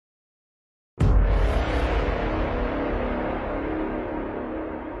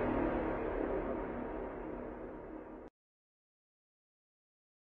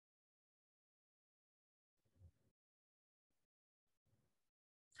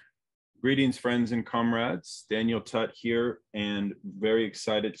Greetings, friends and comrades. Daniel Tutt here, and very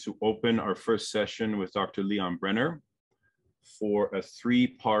excited to open our first session with Dr. Leon Brenner for a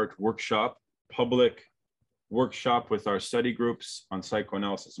three-part workshop, public workshop with our study groups on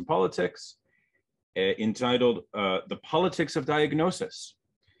psychoanalysis and politics, entitled The Politics of Diagnosis.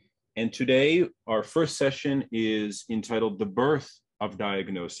 And today, our first session is entitled The Birth of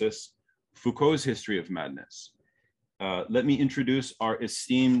Diagnosis, Foucault's History of Madness. Let me introduce our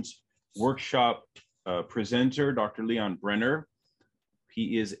esteemed workshop presenter, Dr. Leon Brenner.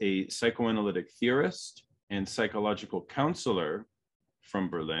 He is a psychoanalytic theorist and psychological counselor from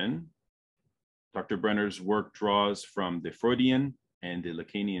Berlin. Dr. Brenner's work draws from the Freudian and the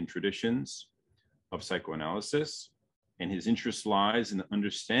Lacanian traditions of psychoanalysis, and his interest lies in the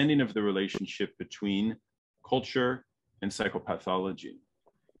understanding of the relationship between culture and psychopathology.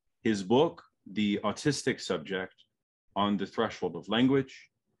 His book, The Autistic Subject on the Threshold of Language,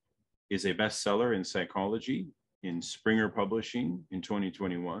 is a bestseller in psychology in Springer Publishing in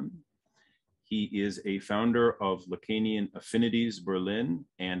 2021. He is a founder of Lacanian Affinities Berlin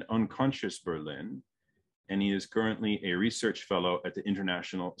and Unconscious Berlin, and he is currently a research fellow at the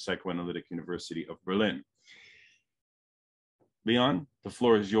International Psychoanalytic University of Berlin. Leon, the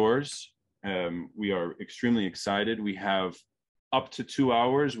floor is yours. We are extremely excited. We have up to 2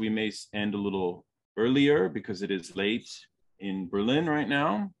 hours. We may end a little earlier because it is late in Berlin right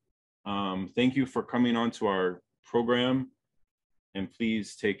now. Thank you for coming on to our program, and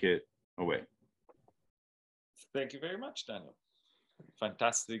please take it away. Thank you very much, Daniel.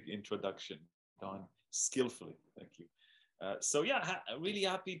 Fantastic introduction, done skillfully. Thank you. So yeah, really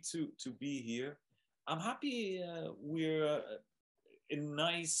happy to be here. I'm happy we're a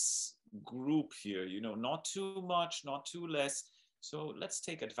nice group here, you know, not too much, not too less. So let's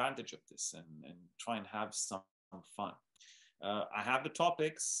take advantage of this and try and have some fun. I have the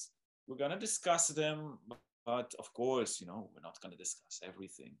topics. We're going to discuss them, but of course, you know, we're not going to discuss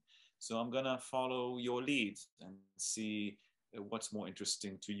everything. So I'm going to follow your lead and see what's more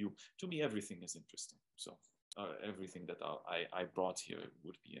interesting to you. To me, everything is interesting. So everything that I brought here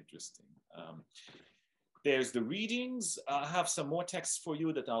would be interesting. There's the readings. I have some more texts for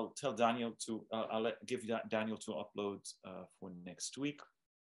you that I'll tell Daniel to, give Daniel to upload for next week.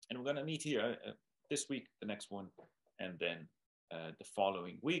 And we're going to meet here this week, the next one, and then the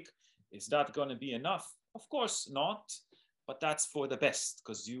following week. Is that going to be enough? Of course not, but that's for the best,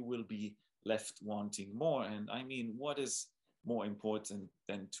 because you will be left wanting more. And I mean, what is more important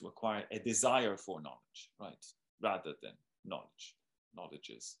than to acquire a desire for knowledge, right? Rather than knowledge.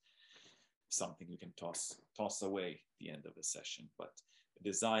 Knowledge is something you can toss away at the end of a session, but a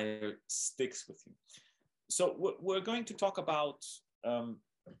desire sticks with you. So we're going to talk about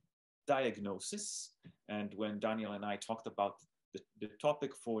diagnosis. And when Daniel and I talked about the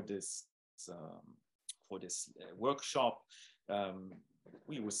topic for this workshop,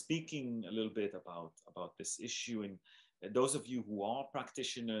 we were speaking a little bit about this issue. And those of you who are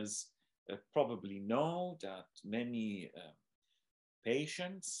practitioners probably know that many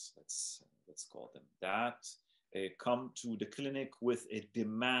patients, let's call them that, come to the clinic with a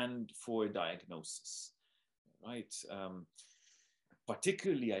demand for a diagnosis, right?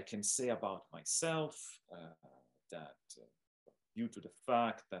 Particularly, I can say about myself that due to the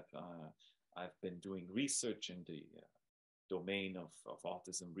fact that I've been doing research in the domain of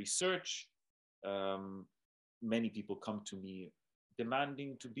autism research, many people come to me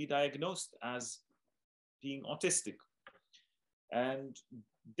demanding to be diagnosed as being autistic. And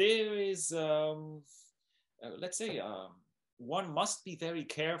there is, let's say, one must be very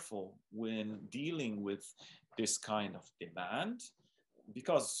careful when dealing with this kind of demand,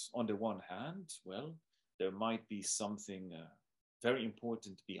 because on the one hand, well, there might be something very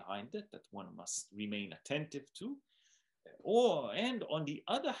important behind it that one must remain attentive to. And on the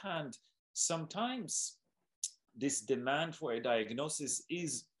other hand, sometimes this demand for a diagnosis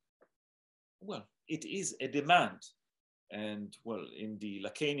is, well, it is a demand. And well, in the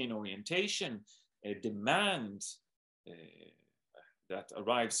Lacanian orientation, a demand that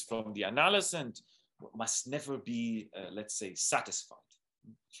arrives from the analysant must never be, let's say, satisfied.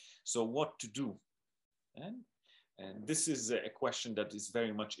 So what to do? And this is a question that is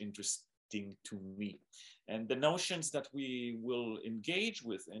very much interesting to me. And the notions that we will engage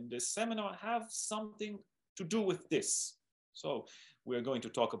with in this seminar have something to do with this. So we're going to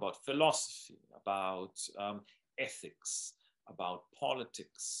talk about philosophy, about ethics, about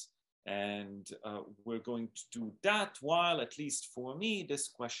politics, and we're going to do that while, at least for me, this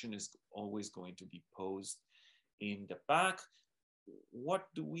question is always going to be posed in the back. What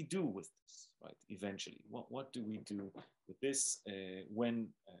do we do with this, right? Eventually, what do we do with this when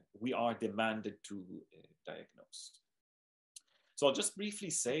we are demanded to diagnose. So I'll just briefly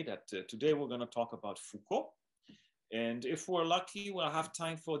say that today we're going to talk about Foucault. And if we're lucky, we'll have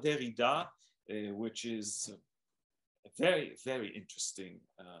time for Derrida, which is a very, very interesting,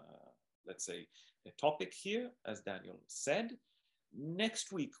 let's say, a topic here, as Daniel said.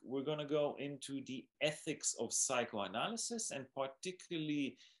 Next week, we're going to go into the ethics of psychoanalysis, and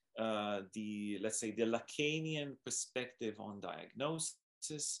particularly let's say, the Lacanian perspective on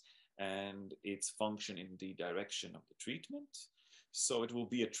diagnosis and its function in the direction of the treatment. So it will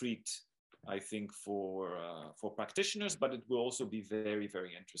be a treat, I think, for practitioners, but it will also be very,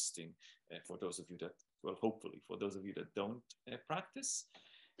 very interesting for those of you that, well, hopefully for those of you that don't practice.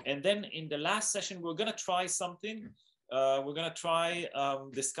 And then in the last session, we're going to try something. We're going to try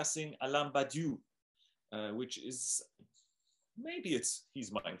discussing Alain Badiou, which is, maybe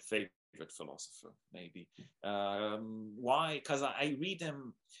he's my favorite philosopher, maybe. Why? Because I read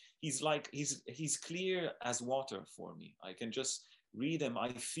him, he's clear as water for me. I can just read him. I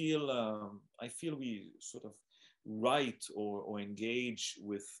feel we sort of write or engage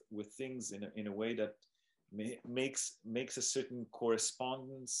with things in a way that makes a certain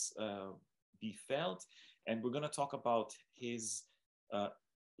correspondence be felt. And we're going to talk about his,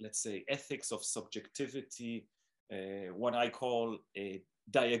 let's say, ethics of subjectivity, what I call a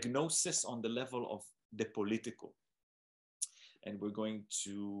diagnosis on the level of the political. And we're going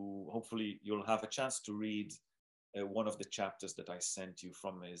to, hopefully you'll have a chance to read one of the chapters that I sent you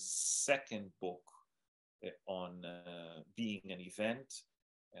from his second book on being an event.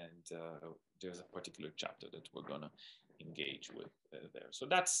 And there's a particular chapter that we're going to engage with there. So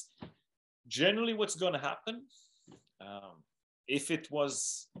that's generally what's going to happen. If it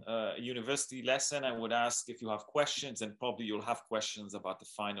was a university lesson, I would ask if you have questions, and probably you'll have questions about the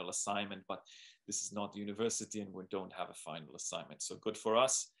final assignment, but this is not university and we don't have a final assignment. So good for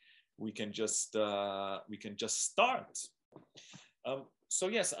us. We can just start. So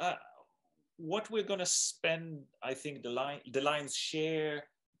yes, what we're going to spend, I think, the lion's share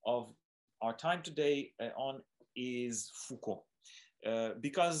of our time today on is Foucault,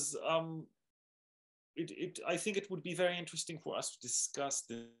 because I think it would be very interesting for us to discuss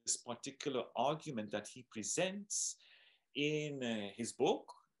this particular argument that he presents in his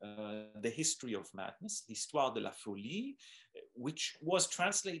book, The History of Madness, L'Histoire de la Folie, which was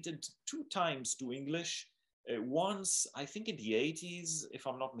translated 2 times to English, once, I think, in the 80s, if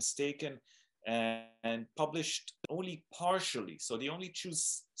I'm not mistaken, and published only partially. So they only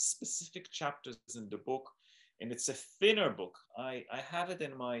choose specific chapters in the book, and it's a thinner book. I have it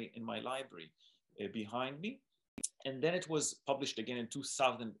in my library behind me, and then it was published again in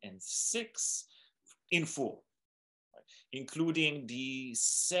 2006 in full, right? Including the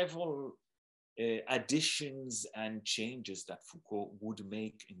several additions and changes that Foucault would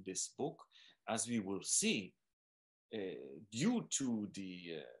make in this book, as we will see, due to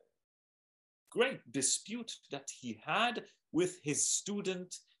the great dispute that he had with his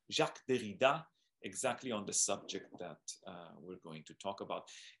student Jacques Derrida, exactly on the subject that we're going to talk about.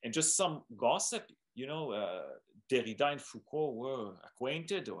 And just some gossip, you know, Derrida and Foucault were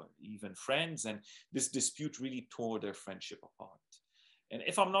acquainted or even friends, and this dispute really tore their friendship apart. And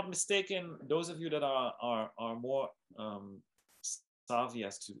if I'm not mistaken, those of you that are more savvy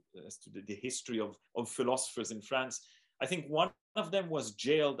as to the history of philosophers in France, I think one of them was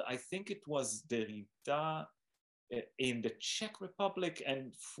jailed. I think it was Derrida in the Czech Republic,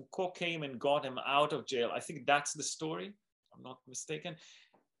 and Foucault came and got him out of jail. I think that's the story, if I'm not mistaken.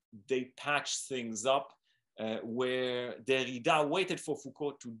 They patched things up where Derrida waited for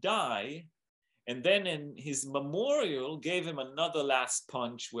Foucault to die, and then in his memorial gave him another last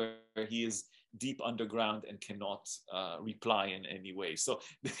punch where he is deep underground and cannot reply in any way. So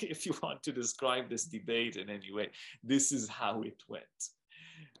if you want to describe this debate in any way, this is how it went.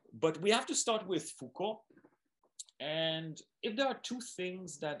 But we have to start with Foucault. And if there are 2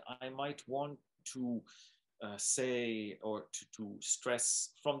 things that I might want to say or to stress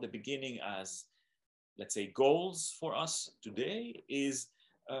from the beginning as, let's say, goals for us today, is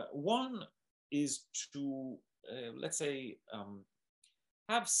one is to, let's say,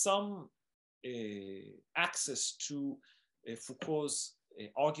 have some access to Foucault's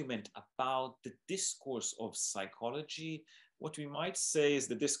argument about the discourse of psychology. What we might say is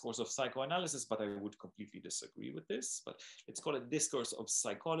the discourse of psychoanalysis, but I would completely disagree with this. But let's call it discourse of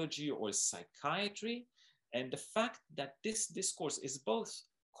psychology or psychiatry. And the fact that this discourse is both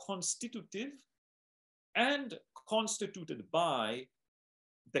constitutive and constituted by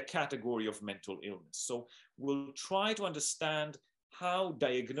the category of mental illness. So we'll try to understand how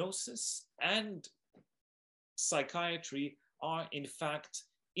diagnosis and psychiatry are in fact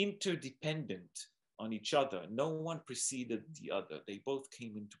interdependent on each other. No one preceded the other. They both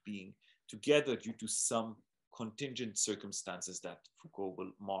came into being together due to some contingent circumstances that Foucault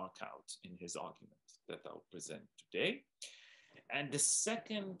will mark out in his argument that I'll present today. And the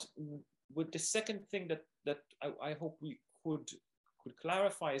second thing that I hope we could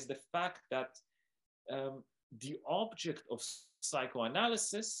clarify is the fact that the object of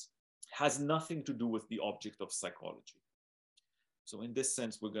psychoanalysis has nothing to do with the object of psychology. So in this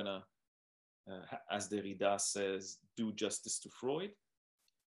sense, we're gonna, as Derrida says, do justice to Freud,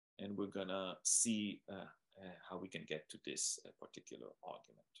 and we're gonna see how we can get to this particular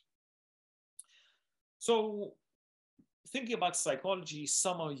argument. So thinking about psychology,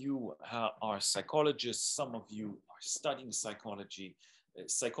 some of you are psychologists, some of you are studying psychology.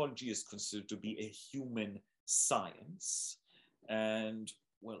 Psychology is considered to be a human science. And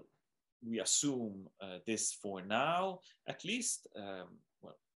well, we assume this for now, at least,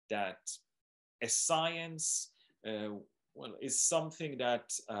 well, that a science, is something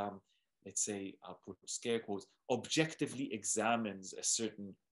that, let's say, I'll put scare quotes, objectively examines a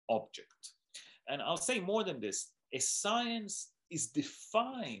certain object. And I'll say more than this, a science is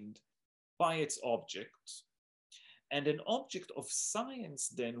defined by its object. And an object of science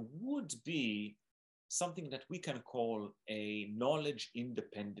then would be something that we can call a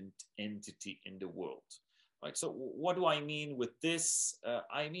knowledge-independent entity in the world. Right? So what do I mean with this?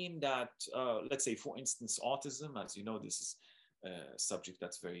 I mean that, let's say, for instance, autism, as you know, this is a subject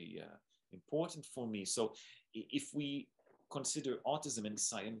that's very important for me. So if we consider autism in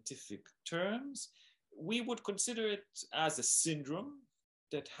scientific terms, we would consider it as a syndrome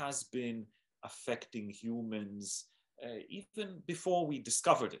that has been affecting humans even before we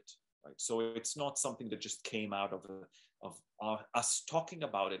discovered it. Right? So it's not something that just came out of us talking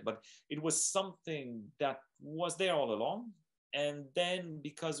about it, but it was something that was there all along. And then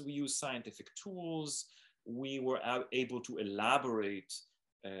because we use scientific tools, we were able to elaborate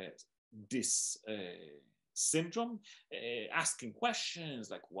this syndrome, asking questions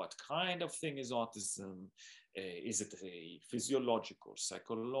like what kind of thing is autism? Is it a physiological,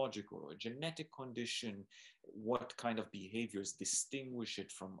 psychological, or genetic condition? What kind of behaviors distinguish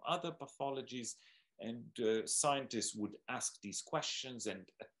it from other pathologies? And scientists would ask these questions and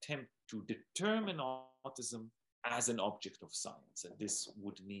attempt to determine autism as an object of science. And this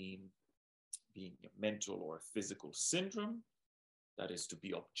would mean being a mental or a physical syndrome that is to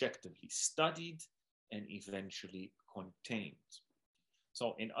be objectively studied and eventually contained.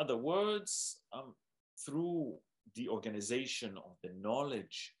 So in other words, through the organization of the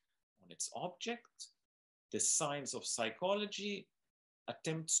knowledge on its object, the science of psychology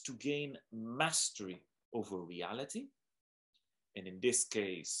attempts to gain mastery over reality, and in this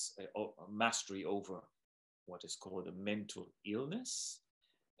case, mastery over what is called a mental illness,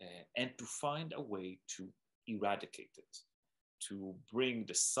 and to find a way to eradicate it, to bring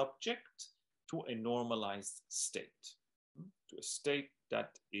the subject to a normalized state, to a state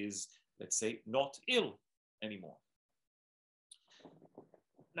that is, let's say, not ill anymore.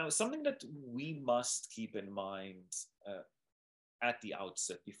 Now, something that we must keep in mind at the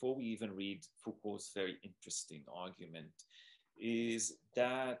outset, before we even read Foucault's very interesting argument, is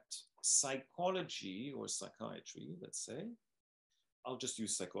that psychology or psychiatry, let's say, I'll just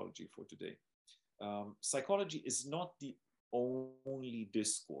use psychology for today. Psychology is not the only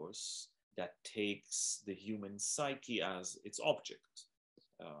discourse that takes the human psyche as its object.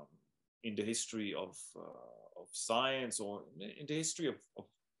 In the history of science, or in the history of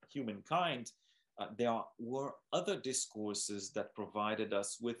humankind, there were other discourses that provided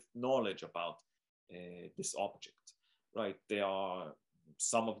us with knowledge about this object, right? There are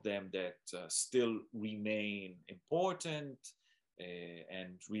some of them that still remain important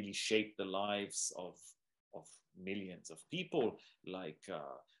and really shape the lives of millions of people, like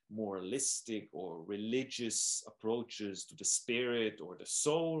moralistic or religious approaches to the spirit or the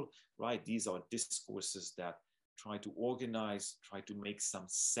soul, right? These are discourses that try to organize, try to make some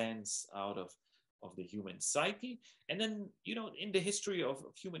sense out of the human psyche. And then, you know, in the history of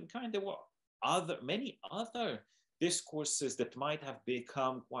humankind, there were many other discourses that might have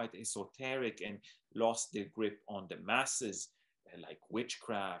become quite esoteric and lost their grip on the masses, like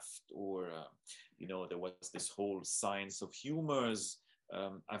witchcraft, or, you know, there was this whole science of humors.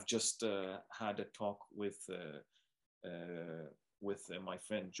 I've just had a talk with my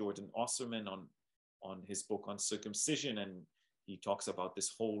friend Jordan Osserman on his book on circumcision, and he talks about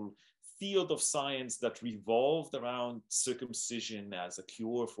this whole field of science that revolved around circumcision as a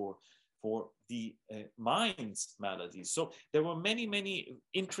cure for the mind's maladies. So there were many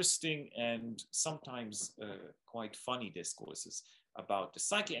interesting and sometimes quite funny discourses about the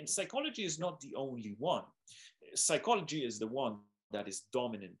psyche. And psychology is not the only one. Psychology is the one that is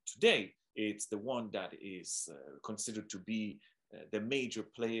dominant today. It's the one that is considered to be the major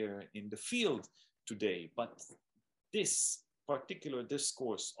player in the field today. But this particular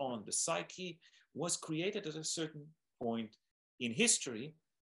discourse on the psyche was created at a certain point in history,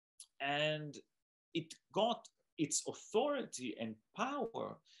 and it got its authority and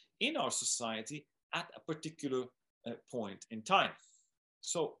power in our society at a particular point in time.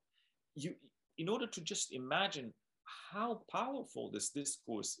 So in order to just imagine how powerful this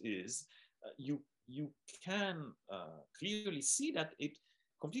discourse is, you can clearly see that it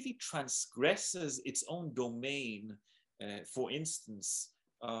completely transgresses its own domain. For instance,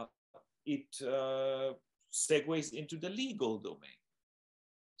 it segues into the legal domain.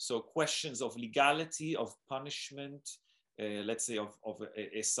 So questions of legality, of punishment, let's say of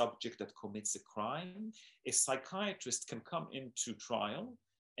a subject that commits a crime, a psychiatrist can come into trial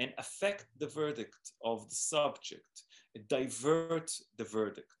and affect the verdict of the subject, divert the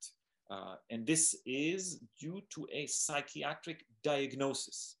verdict. And this is due to a psychiatric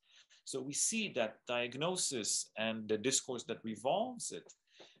diagnosis. So we see that diagnosis and the discourse that revolves it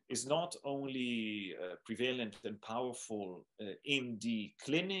is not only prevalent and powerful in the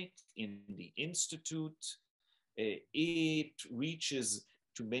clinic, in the institute, it reaches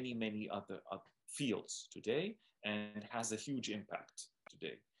to many, many other fields today and has a huge impact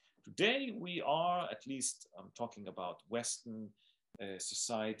today. Today, we are, at least I'm talking about Western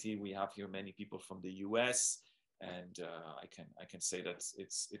society, we have here many people from the US, and I can say that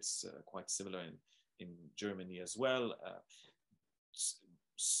it's quite similar in Germany as well.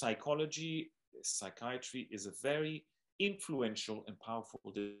 Psychology, psychiatry is a very influential and powerful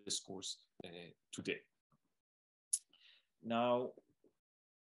discourse today. Now,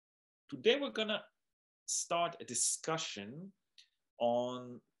 today we're gonna start a discussion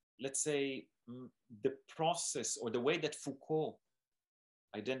on, let's say, the process or the way that Foucault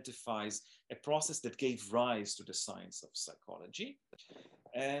identifies a process that gave rise to the science of psychology.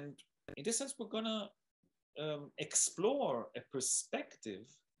 And in this sense, we're gonna explore a perspective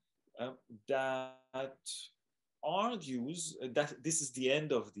that argues that this is the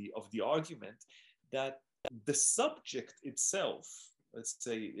end of the argument, that the subject itself, let's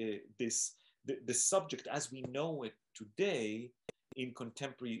say the subject as we know it today in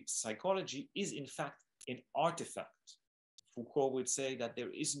contemporary psychology, is in fact an artifact. Foucault would say that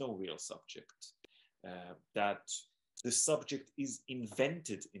there is no real subject, that the subject is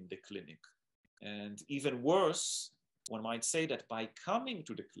invented in the clinic. And even worse, one might say that by coming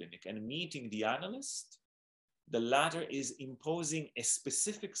to the clinic and meeting the analyst, the latter is imposing a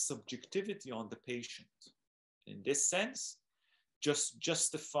specific subjectivity on the patient. In this sense, just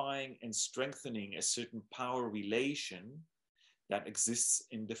justifying and strengthening a certain power relation that exists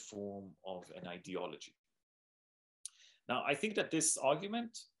in the form of an ideology. Now, I think that this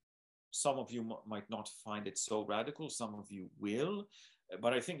argument, some of you might not find it so radical, some of you will,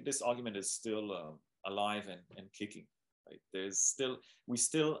 but I think this argument is still alive and kicking. Right? We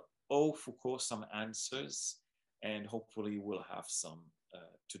still owe Foucault some answers, and hopefully we'll have some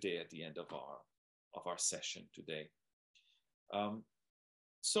today at the end of our session today.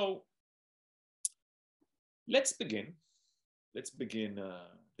 So let's begin. Let's begin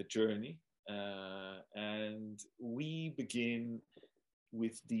the journey, and we begin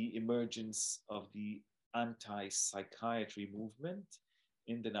with the emergence of the anti-psychiatry movement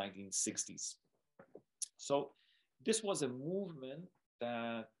in the 1960s. So this was a movement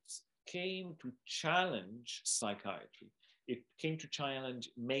that came to challenge psychiatry. It came to challenge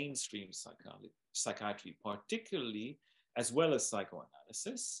mainstream psychiatry, particularly, as well as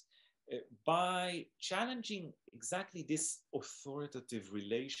psychoanalysis, by challenging exactly this authoritative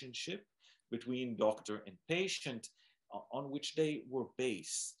relationship between doctor and patient on which they were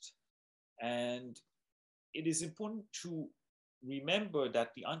based. And it is important to remember that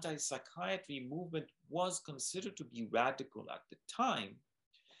the anti-psychiatry movement was considered to be radical at the time,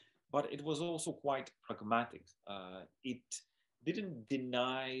 but it was also quite pragmatic. It didn't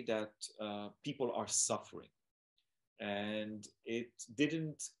deny that people are suffering, and it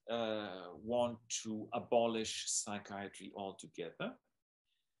didn't want to abolish psychiatry altogether.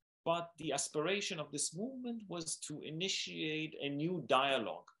 But the aspiration of this movement was to initiate a new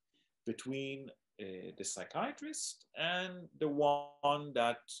dialogue between the psychiatrist and the one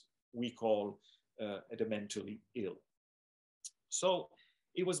that we call the mentally ill. So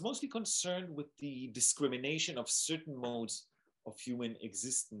it was mostly concerned with the discrimination of certain modes of human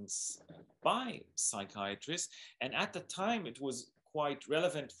existence by psychiatrists. And at the time, it was quite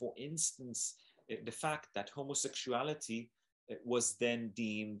relevant, for instance, the fact that homosexuality was then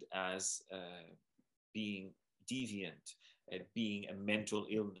deemed as being deviant, being a mental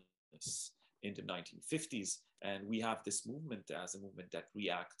illness in the 1950s. And we have this movement as a movement that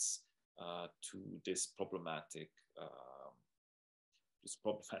reacts to this problematic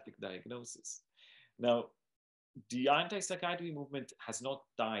diagnosis. Now, the anti-psychiatry movement has not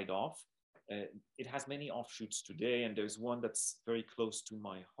died off. It has many offshoots today, and there's one that's very close to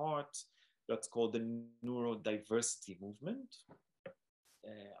my heart that's called the neurodiversity movement.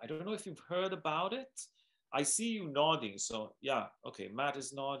 I don't know if you've heard about it. I see you nodding. So yeah, okay, Matt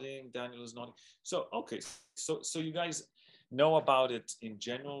is nodding, Daniel is nodding. So okay, so you guys know about it in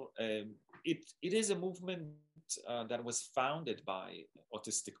general. It is a movement that was founded by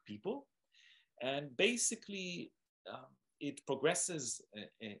autistic people, and basically it progresses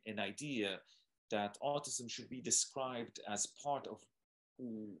an idea that autism should be described as part of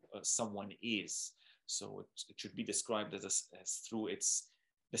who someone is. So it should be described as through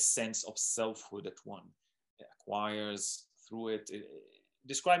the sense of selfhood that one acquires through it,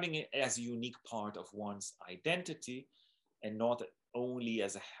 describing it as a unique part of one's identity and not only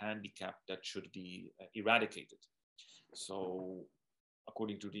as a handicap that should be eradicated. So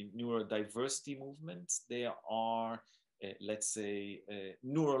according to the neurodiversity movement, there are, let's say,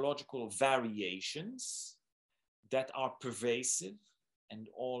 neurological variations that are pervasive and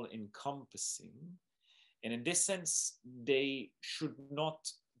all-encompassing. And in this sense, they should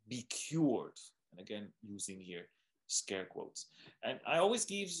not be cured. And again, using here scare quotes. And I always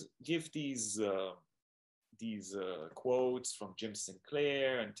give these quotes from Jim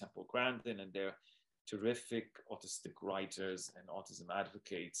Sinclair and Temple Grandin, and they're terrific autistic writers and autism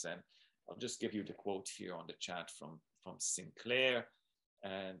advocates. And I'll just give you the quote here on the chat from Sinclair,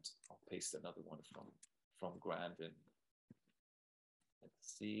 and I'll paste another one from Grandin.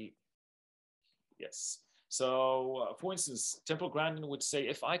 Let's see. Yes. So, for instance, Temple Grandin would say,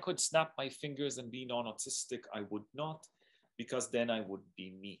 if I could snap my fingers and be non-autistic, I would not, because then I would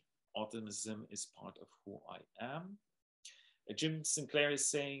be me. Autism is part of who I am. Jim Sinclair is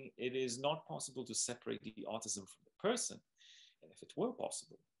saying it is not possible to separate the autism from the person. And if it were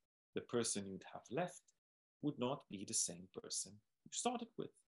possible, the person you'd have left would not be the same person you started with.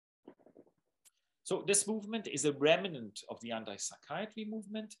 So this movement is a remnant of the anti-psychiatry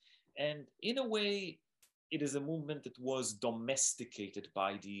movement. And in a way, it is a movement that was domesticated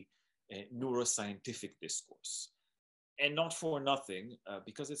by the neuroscientific discourse. And not for nothing,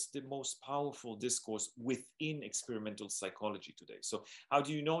 because it's the most powerful discourse within experimental psychology today. So how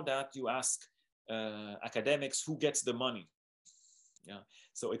do you know that? You ask academics who gets the money. Yeah.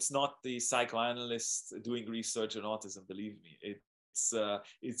 So it's not the psychoanalysts doing research on autism, believe me.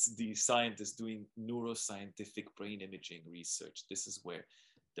 It's the scientists doing neuroscientific brain imaging research. This is where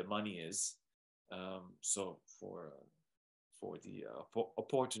the money is. So for the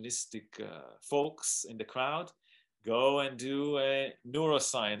opportunistic folks in the crowd, go and do a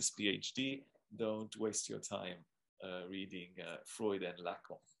neuroscience PhD. Don't waste your time reading Freud and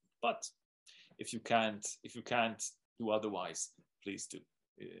Lacan. But if you can't do otherwise, please do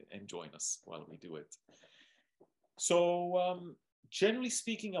and join us while we do it. So generally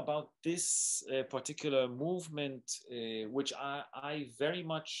speaking about this particular movement, which I very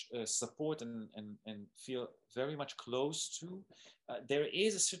much support and feel very much close to, there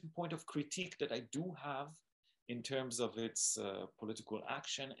is a certain point of critique that I do have in terms of its political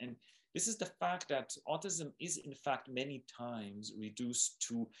action. And this is the fact that autism is in fact many times reduced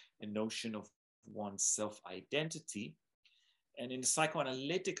to a notion of one's self-identity. And in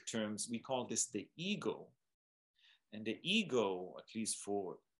psychoanalytic terms, we call this the ego. And the ego, at least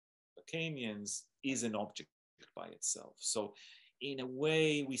for Lacanians, is an object by itself. So in a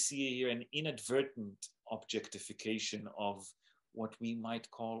way, we see here an inadvertent objectification of what we might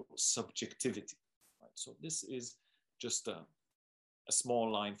call subjectivity. Right? So this is just a small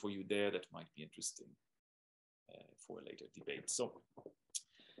line for you there that might be interesting for a later debate. So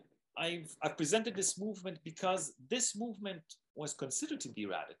I've presented this movement because this movement was considered to be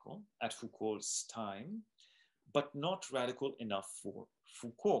radical at Foucault's time, but not radical enough for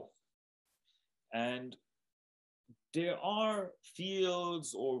Foucault. And there are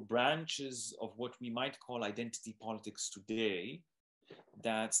fields or branches of what we might call identity politics today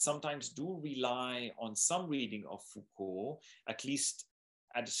that sometimes do rely on some reading of Foucault, at least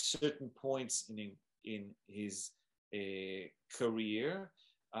at certain points in his career,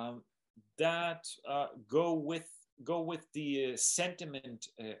 that go with the sentiment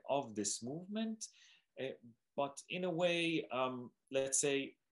of this movement, but in a way, let's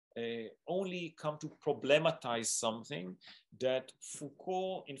say, only come to problematize something that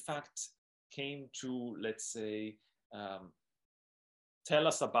Foucault, in fact, came to, let's say, tell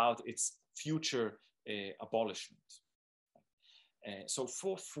us about its future abolishment. So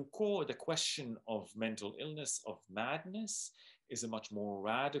for Foucault, the question of mental illness, of madness, is a much more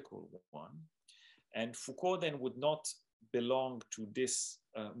radical one. And Foucault then would not belong to this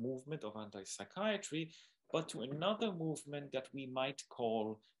movement of anti-psychiatry, but to another movement that we might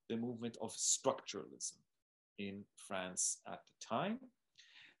call the movement of structuralism in France at the time.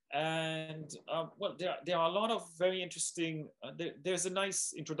 And well, there are a lot of very interesting, there's a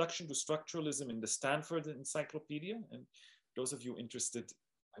nice introduction to structuralism in the Stanford Encyclopedia. And those of you interested,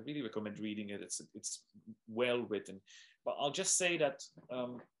 I really recommend reading it. It's well written. But I'll just say that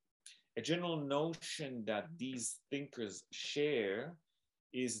a general notion that these thinkers share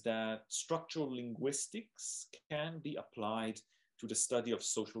is that structural linguistics can be applied to the study of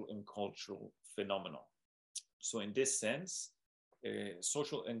social and cultural phenomena. So in this sense,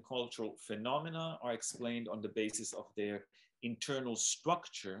 social and cultural phenomena are explained on the basis of their internal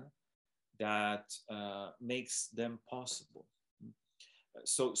structure that makes them possible.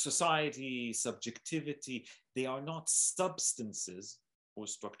 So society, subjectivity, they are not substances for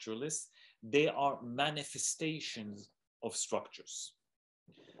structuralists, they are manifestations of structures.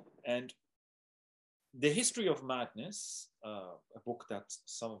 And The History of Madness, a book that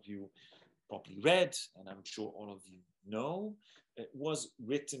some of you probably read, and I'm sure all of you know, it was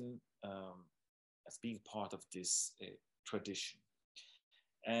written as being part of this tradition.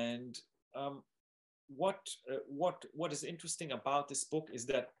 And what is interesting about this book is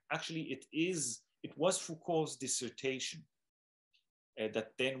that actually it was Foucault's dissertation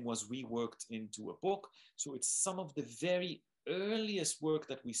that then was reworked into a book. So it's some of the very earliest work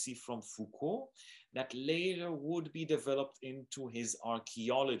that we see from Foucault that later would be developed into his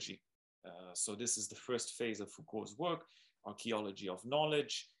archaeology. So this is the first phase of Foucault's work, archaeology of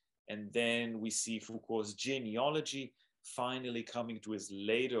knowledge. And then we see Foucault's genealogy finally coming to his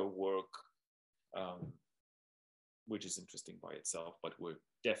later work, which is interesting by itself, but we're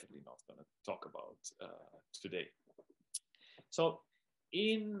definitely not going to talk about today. So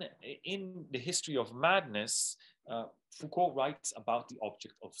in The History of Madness, Foucault writes about the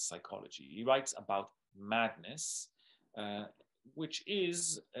object of psychology. He writes about madness, which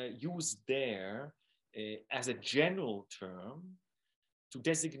is used there as a general term to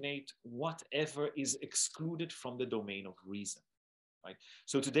designate whatever is excluded from the domain of reason. Right?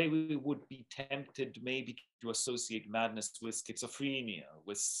 So today we would be tempted maybe to associate madness with schizophrenia,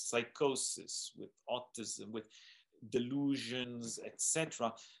 with psychosis, with autism, with delusions,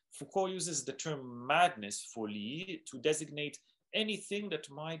 etc. Foucault uses the term madness, folie, to designate anything that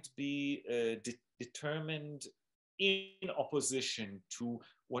might be determined in opposition to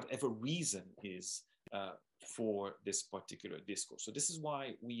whatever reason is for this particular discourse. So this is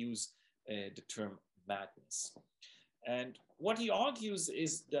why we use the term madness. And what he argues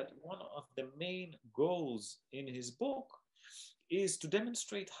is that one of the main goals in his book is to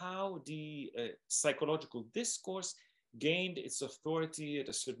demonstrate how the psychological discourse gained its authority at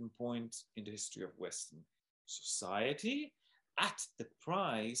a certain point in the history of Western society at the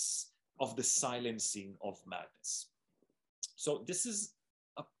price of the silencing of madness. So this is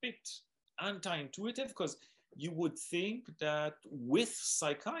a bit anti-intuitive because you would think that with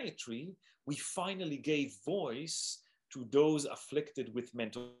psychiatry, we finally gave voice to those afflicted with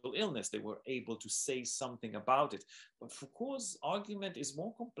mental illness. They were able to say something about it. But Foucault's argument is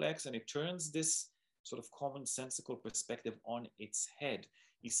more complex, and it turns this sort of commonsensical perspective on its head.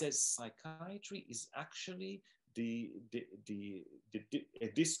 He says psychiatry is actually a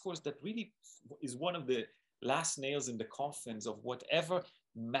discourse that really is one of the last nails in the coffins of whatever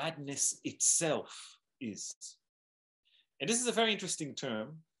madness itself is. And this is a very interesting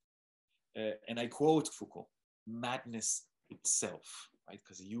term, and I quote Foucault, madness itself, right?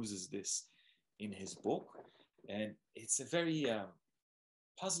 Because he uses this in his book. And it's a very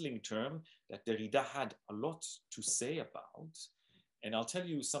puzzling term that Derrida had a lot to say about. And I'll tell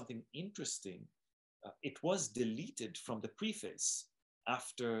you something interesting. It was deleted from the preface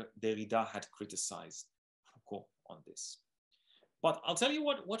after Derrida had criticized Foucault on this. But I'll tell you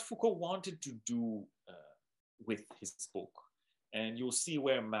what Foucault wanted to do with his book. And you'll see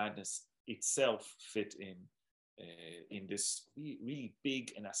where madness itself fit in this really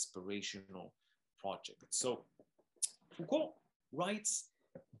big and aspirational project. So Foucault writes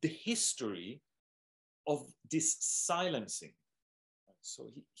the history of this silencing. So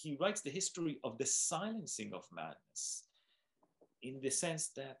he writes the history of the silencing of madness in the sense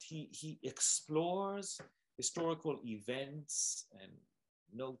that he explores historical events and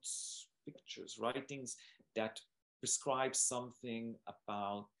notes, pictures, writings that prescribe something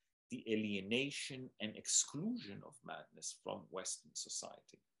about the alienation and exclusion of madness from Western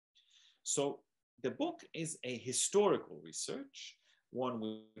society. So the book is a historical research, one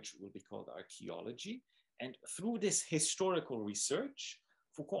which will be called archaeology. And through this historical research,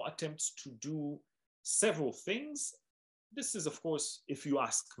 Foucault attempts to do several things. This is, of course, if you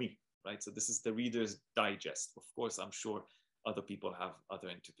ask me, right? So this is the Reader's Digest. Of course, I'm sure other people have other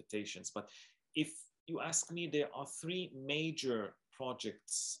interpretations. But if you ask me, there are three major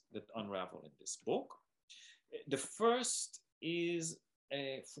projects that unravel in this book. The first is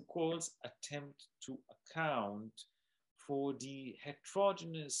Foucault's attempt to account for the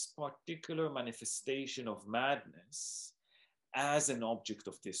heterogeneous particular manifestation of madness as an object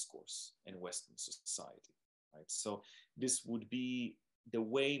of discourse in Western society, right? So this would be the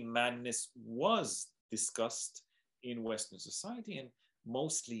way madness was discussed in Western society, and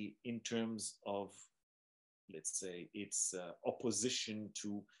mostly in terms of, let's say, its opposition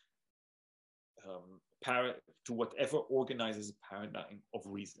to whatever organizes a paradigm of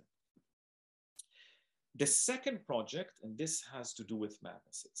reason. The second project, and this has to do with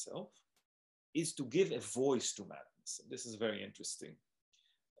madness itself, is to give a voice to madness. And this is very interesting.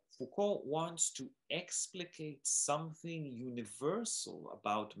 Foucault wants to explicate something universal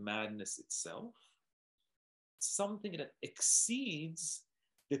about madness itself, something that exceeds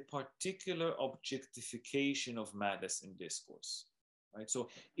the particular objectification of madness in discourse, right? So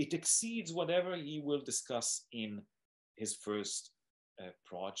it exceeds whatever he will discuss in his first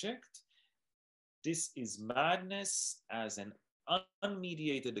project. This is madness as an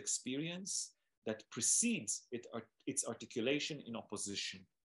unmediated experience that precedes its articulation in opposition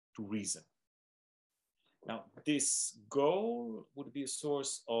to reason. Now, this goal would be a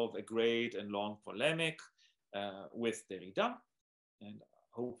source of a great and long polemic with Derrida, and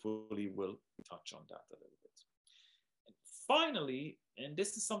hopefully we'll touch on that a little bit. And finally, and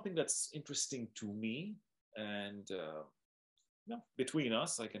this is something that's interesting to me, and between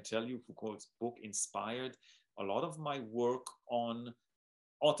us, I can tell you Foucault's book inspired a lot of my work on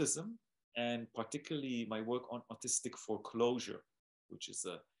autism, and particularly my work on autistic foreclosure, which is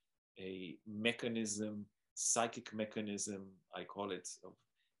a mechanism, psychic mechanism, I call it, of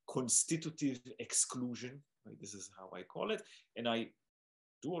constitutive exclusion. Right? This is how I call it. And I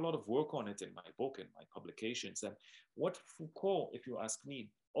do a lot of work on it in my book and my publications. And what Foucault, if you ask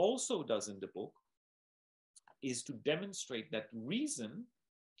me, also does in the book is to demonstrate that reason,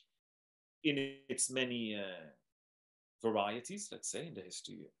 in its many varieties, let's say, in the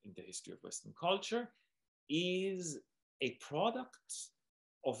history of Western culture, is a product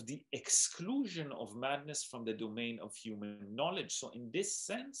of the exclusion of madness from the domain of human knowledge. So in this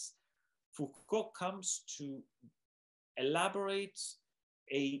sense, Foucault comes to elaborate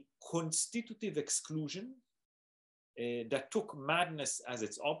a constitutive exclusion that took madness as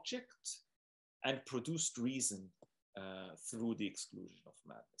its object and produced reason through the exclusion of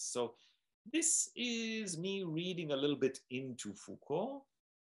madness. So this is me reading a little bit into Foucault,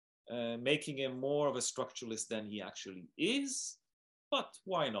 making him more of a structuralist than he actually is. But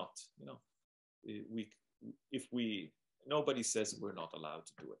why not? You know, nobody says we're not allowed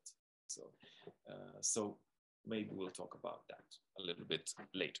to do it. So maybe we'll talk about that a little bit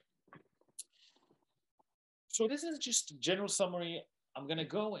later. So this is just a general summary. I'm going to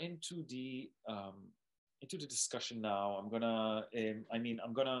go into the discussion now. I'm going to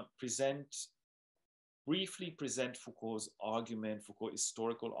briefly present Foucault's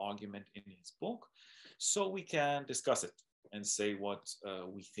historical argument in his book, so we can discuss it and say what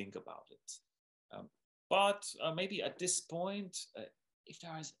we think about it. But maybe at this point, if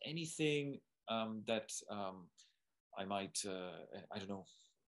there is anything that I might, I don't know,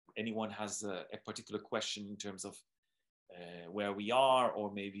 anyone has a particular question in terms of where we are,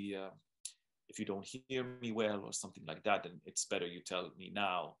 or maybe if you don't hear me well or something like that, then it's better you tell me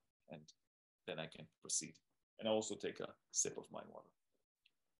now, and then I can proceed. And I'll also take a sip of my water.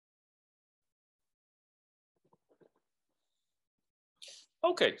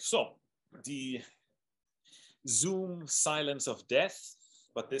 Okay, so the Zoom silence of death,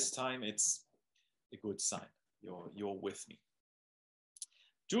 but this time it's a good sign. You're with me.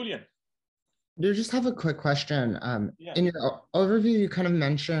 Julian. Do just have a quick question. Yeah. In your overview, you kind of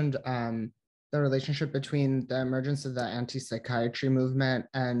mentioned the relationship between the emergence of the anti-psychiatry movement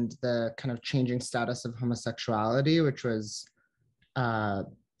and the kind of changing status of homosexuality, which was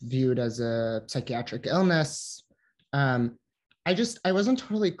viewed as a psychiatric illness. I wasn't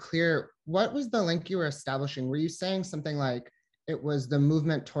totally clear. What was the link you were establishing? Were you saying something like it was the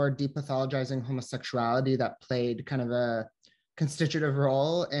movement toward depathologizing homosexuality that played kind of a constitutive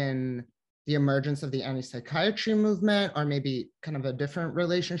role in the emergence of the anti-psychiatry movement, or maybe kind of a different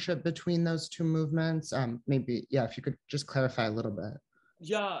relationship between those two movements? Maybe, yeah, if you could just clarify a little bit.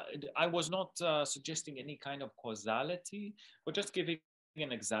 Yeah, I was not suggesting any kind of causality, but just giving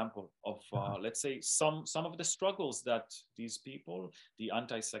an example of, let's say, some of the struggles that these people, the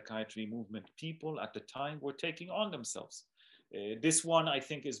anti-psychiatry movement people at the time, were taking on themselves. This one, I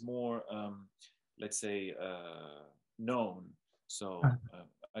think, is more, let's say, known. So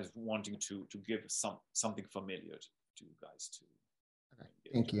I was wanting to give something familiar to you guys too.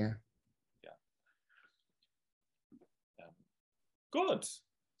 Okay. Thank you. Yeah. Good.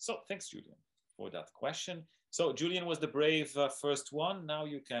 So thanks, Julian, for that question. So Julian was the brave first one. Now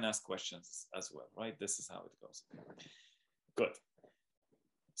you can ask questions as well, right? This is how it goes. Good.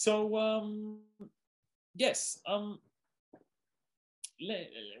 So yes,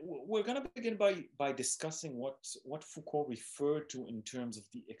 we're going to begin by discussing what Foucault referred to in terms of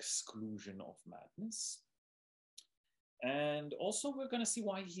the exclusion of madness. And also we're going to see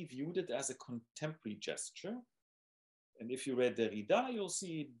why he viewed it as a contemporary gesture. And if you read Derrida, you'll see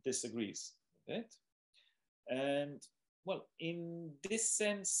he disagrees with it. And well, in this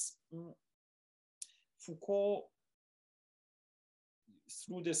sense, Foucault,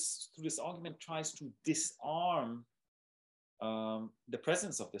 through this argument, tries to disarm the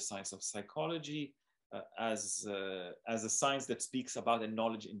presence of the science of psychology as a science that speaks about a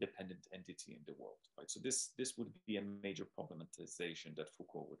knowledge-independent entity in the world. Right? So this would be a major problematization that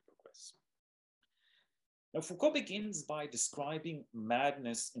Foucault would progress. Now, Foucault begins by describing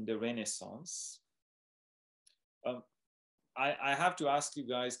madness in the Renaissance. I have to ask you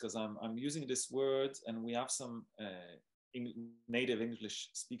guys, because I'm using this word, and we have some native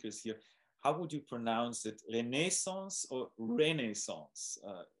English speakers here. How would you pronounce it? Renaissance or Renaissance?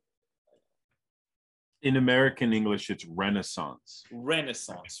 In American English, it's Renaissance.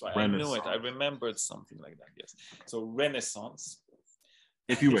 Renaissance, right? Renaissance. I knew it. I remembered something like that. Yes. So Renaissance.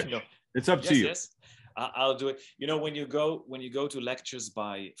 If you wish, it's up to you. Yes. I'll do it. You know, when you go to lectures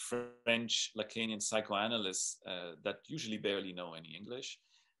by French Lacanian psychoanalysts that usually barely know any English,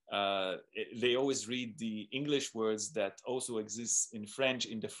 they always read the English words that also exist in French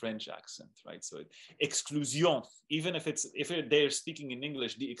in the French accent, right? So exclusion, even if they're speaking in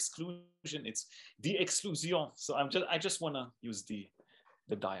English, the exclusion, it's the exclusion. So I just want to use the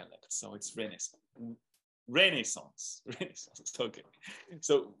dialect. So it's Renaissance. Okay.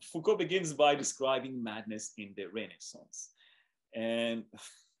 So Foucault begins by describing madness in the Renaissance, and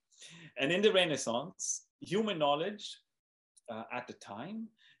in the Renaissance, human knowledge at the time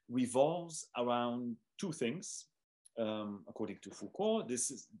revolves around two things, according to Foucault.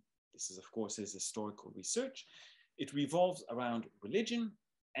 This is of course his historical research. It revolves around religion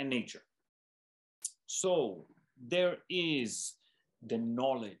and nature. So there is the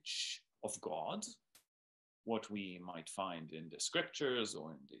knowledge of God, what we might find in the scriptures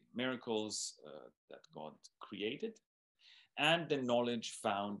or in the miracles that God created, and the knowledge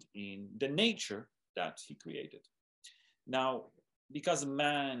found in the nature that he created. Now, because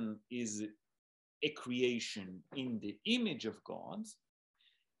man is a creation in the image of God,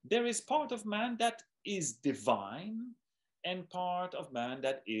 there is part of man that is divine and part of man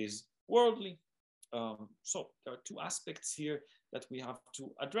that is worldly. So there are two aspects here that we have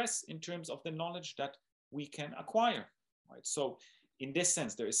to address in terms of the knowledge that we can acquire, right? So in this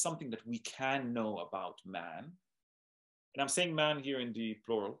sense, there is something that we can know about man. And I'm saying man here in the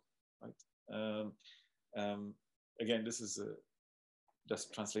plural, right? Again, this is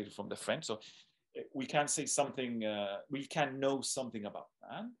just translated from the French. So we can say something, we can know something about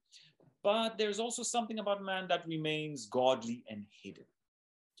man, but there's also something about man that remains godly and hidden.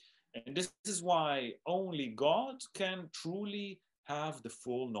 And this is why only God can truly have the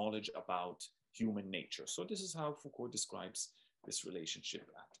full knowledge about human nature. So this is how Foucault describes this relationship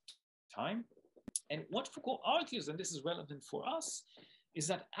at the time. And what Foucault argues, and this is relevant for us, is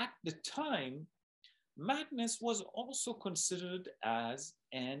that at the time, madness was also considered as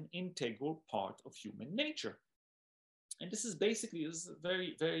an integral part of human nature. And this is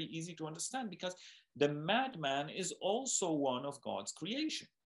very, very easy to understand, because the madman is also one of God's creation.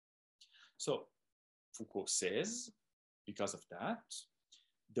 So Foucault says, because of that,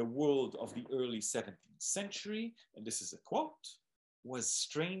 the world of the early 17th century, and this is a quote, was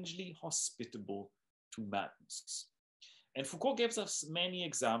strangely hospitable to madness. And Foucault gives us many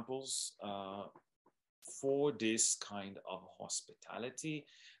examples for this kind of hospitality.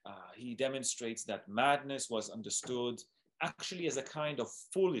 He demonstrates that madness was understood actually as a kind of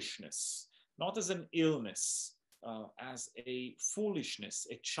foolishness, not as an illness, as a foolishness,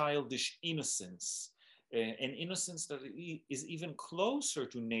 a childish innocence, an innocence that is even closer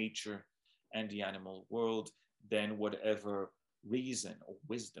to nature and the animal world than whatever reason or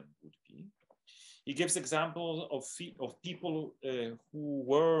wisdom would be. He gives examples of people who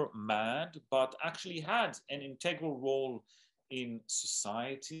were mad, but actually had an integral role in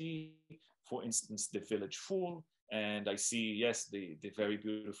society. For instance, the village fool. And I see, yes, the very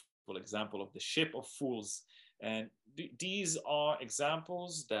beautiful example of the ship of fools. And these are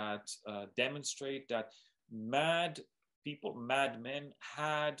examples that demonstrate that mad people, madmen,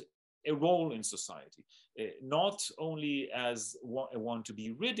 had a role in society, not only as one to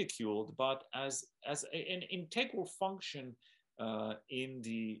be ridiculed, but as an integral function in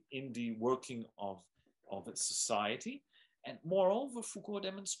the working of a society. And moreover, Foucault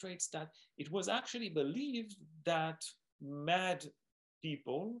demonstrates that it was actually believed that mad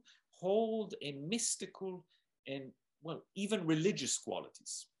people hold a mystical and, well, even religious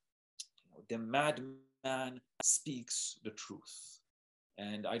qualities. The madman speaks the truth.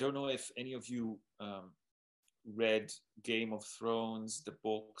 And I don't know if any of you read Game of Thrones, the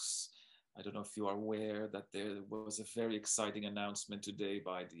books. I don't know if you are aware that there was a very exciting announcement today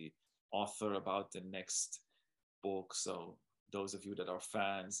by the author about the next book. So those of you that are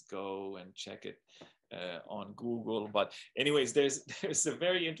fans, go and check it on Google. But anyways, there's a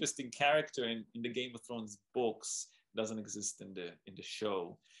very interesting character in the Game of Thrones books, doesn't exist in the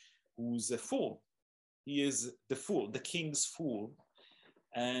show, who's a fool. He is the fool, the king's fool.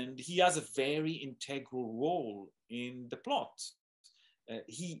 And he has a very integral role in the plot.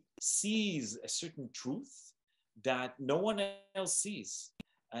 He sees a certain truth that no one else sees.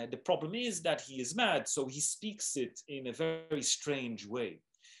 The problem is that he is mad, so he speaks it in a very strange way.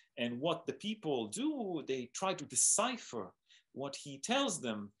 And what the people do, they try to decipher what he tells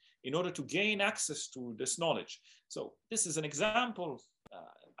them in order to gain access to this knowledge. So this is an example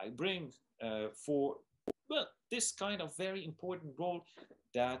I bring for, well, this kind of very important role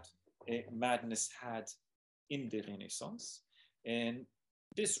that madness had in the Renaissance. And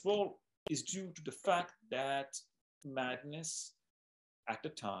this role is due to the fact that madness at the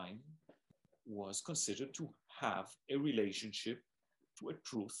time was considered to have a relationship to a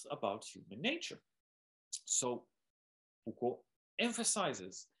truth about human nature. So Foucault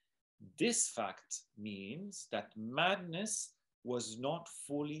emphasizes this fact means that madness was not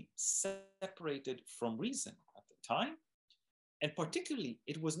fully separated from reason at the time. And particularly,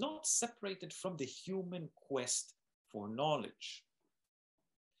 it was not separated from the human quest for knowledge.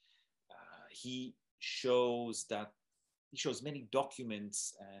 He shows many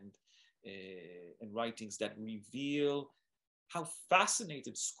documents and writings that reveal how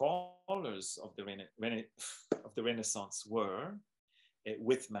fascinated scholars of the Renaissance were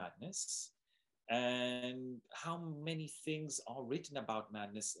with madness, and how many things are written about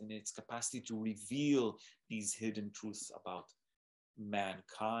madness in its capacity to reveal these hidden truths about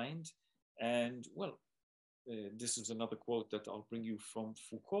mankind. And well, this is another quote that I'll bring you from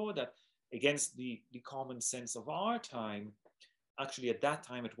Foucault, that against the common sense of our time, actually at that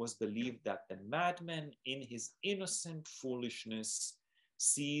time it was believed that the madman in his innocent foolishness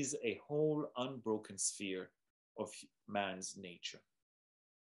sees a whole unbroken sphere of man's nature.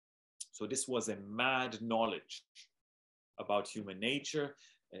 So this was a mad knowledge about human nature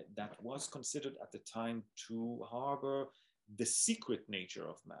that was considered at the time to harbor the secret nature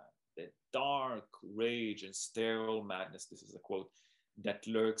of man, the dark rage and sterile madness, this is a quote, that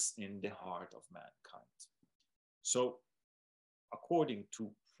lurks in the heart of mankind. So according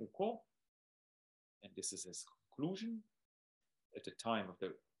to Foucault, and this is his conclusion, at the time of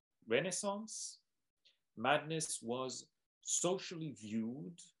the Renaissance, madness was socially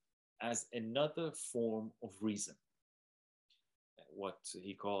viewed as another form of reason, what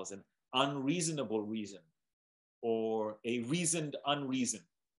he calls an unreasonable reason, or a reasoned unreason.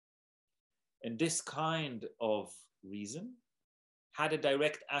 And this kind of reason had a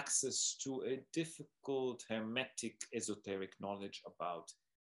direct access to a difficult, hermetic, esoteric knowledge about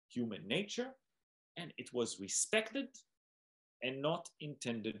human nature, and it was respected and not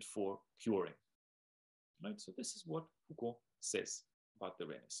intended for curing. Right? So this is what Foucault says about the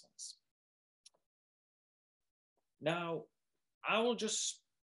Renaissance. Now, I will just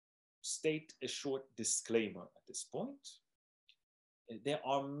state a short disclaimer at this point. There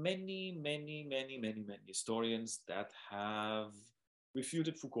are many historians that have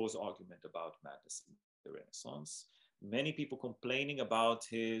refuted Foucault's argument about madness in the Renaissance. Many people complaining about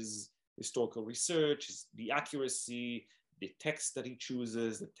his historical research, the accuracy, the text that he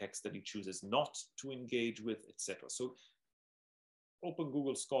chooses, the text that he chooses not to engage with, etc. So open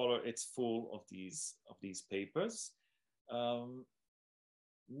Google Scholar, it's full of these papers.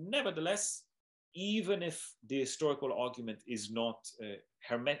 Nevertheless, even if the historical argument is not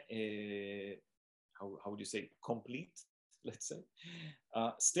how would you say, complete, let's say,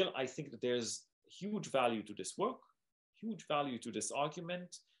 still I think that there's huge value to this work, huge value to this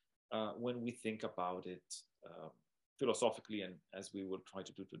argument when we think about it philosophically, and as we will try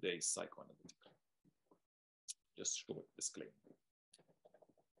to do today, psychoanalytically. Just short disclaimer.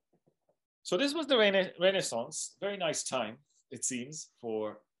 So this was the Renaissance, very nice time, it seems,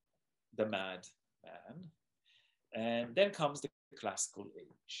 for the mad man. And then comes the classical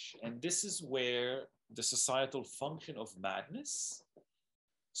age. And this is where the societal function of madness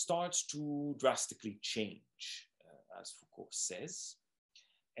starts to drastically change, as Foucault says.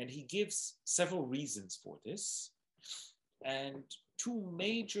 And he gives several reasons for this. And two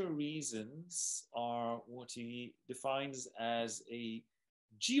major reasons are what he defines as a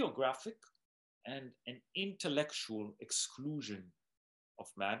geographic and an intellectual exclusion of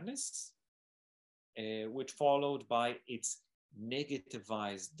madness, which followed by its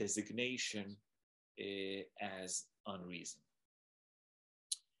negativized designation as unreason.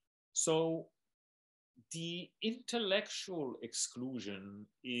 So the intellectual exclusion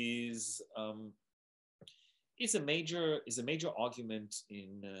is a major argument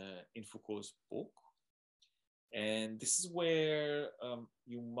in Foucault's book. And this is where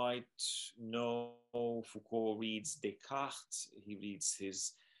you might know Foucault reads Descartes, he reads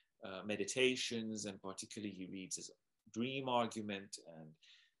his meditations, and particularly he reads his dream argument and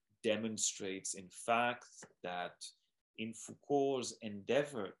demonstrates, in fact, that in Foucault's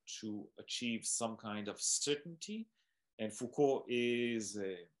endeavor to achieve some kind of certainty, and Foucault is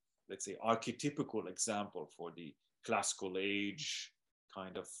a, let's say, archetypical example for the classical age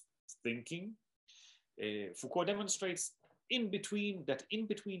kind of thinking. Foucault demonstrates in between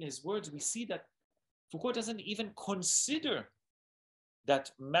his words, we see that Foucault doesn't even consider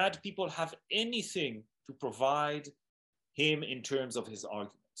that mad people have anything to provide him in terms of his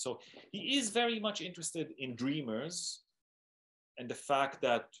argument. So he is very much interested in dreamers and the fact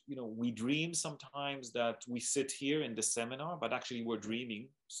that, you know, we dream sometimes that we sit here in the seminar, but actually we're dreaming.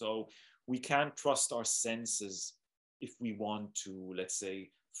 So we can't trust our senses if we want to, let's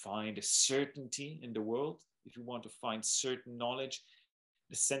say, find a certainty in the world. If you want to find certain knowledge,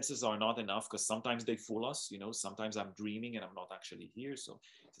 the senses are not enough because sometimes they fool us. You know, sometimes I'm dreaming and I'm not actually here. So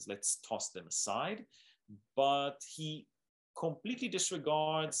just let's toss them aside. But he completely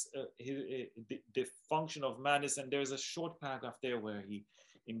disregards the function of madness. And there's a short paragraph there where he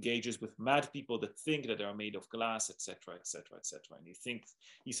engages with mad people that think that they're made of glass, etc., etc., etc. And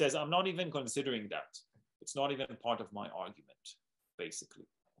he says, I'm not even considering that. It's not even part of my argument, basically.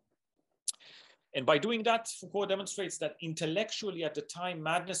 And by doing that, Foucault demonstrates that intellectually at the time,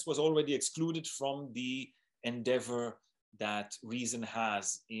 madness was already excluded from the endeavor that reason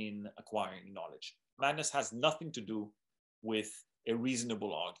has in acquiring knowledge. Madness has nothing to do with a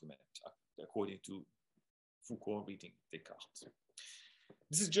reasonable argument, according to Foucault reading Descartes.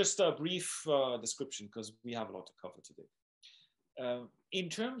 This is just a brief description because we have a lot to cover today. In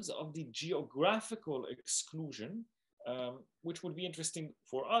terms of the geographical exclusion, which would be interesting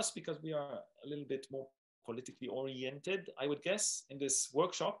for us because we are a little bit more politically oriented, I would guess, in this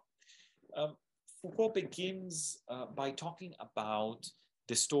workshop. Foucault begins by talking about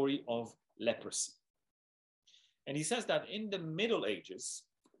the story of leprosy. And he says that in the Middle Ages,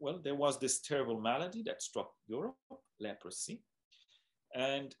 well, there was this terrible malady that struck Europe, leprosy,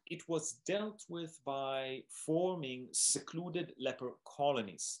 and it was dealt with by forming secluded leper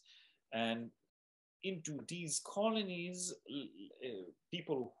colonies. And into these colonies,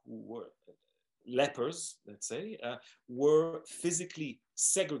 people who were lepers, let's say, were physically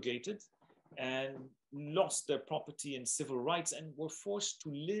segregated and lost their property and civil rights and were forced to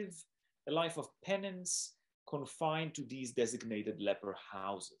live a life of penance confined to these designated leper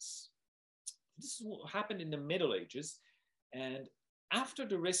houses. This is what happened in the Middle Ages. And after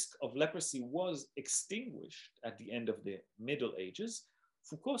the risk of leprosy was extinguished at the end of the Middle Ages,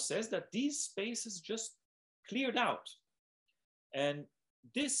 Foucault says that these spaces just cleared out. And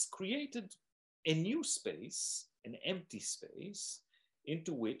this created a new space, an empty space,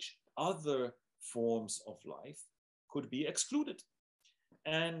 into which other forms of life could be excluded.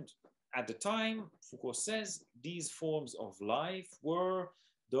 And at the time, Foucault says these forms of life were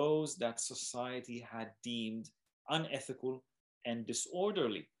those that society had deemed unethical and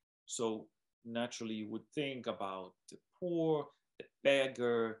disorderly. So naturally, you would think about the poor, the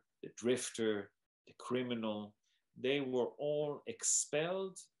beggar, the drifter, the criminal. They were all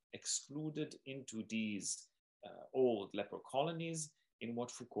expelled, excluded into these old leper colonies in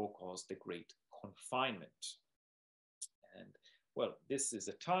what Foucault calls the Great Confinement. And well, this is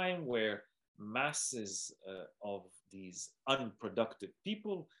a time where masses of these unproductive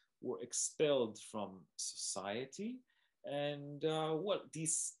people were expelled from society. And well,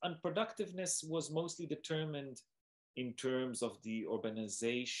 this unproductiveness was mostly determined in terms of the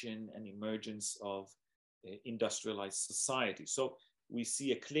urbanization and emergence of industrialized society. So we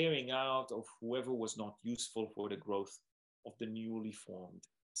see a clearing out of whoever was not useful for the growth of the newly formed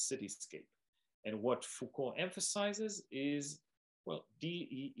cityscape. And what Foucault emphasizes is, well,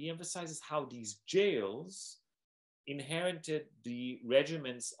 he emphasizes how these jails inherited the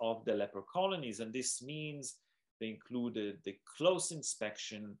regiments of the leper colonies. And this means they included the close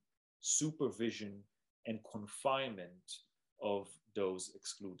inspection, supervision, and confinement of those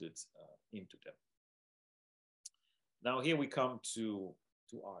excluded into them. Now here we come to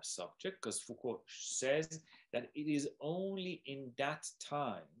our subject, because Foucault says that it is only in that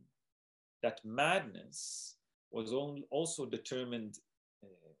time that madness was also determined,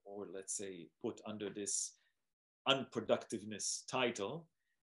 or let's say put under this unproductiveness title,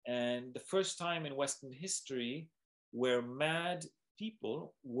 and the first time in Western history where mad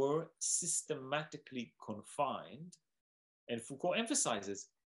people were systematically confined. And Foucault emphasizes,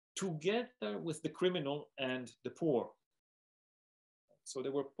 together with the criminal and the poor. So they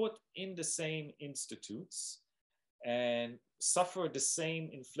were put in the same institutes and suffered the same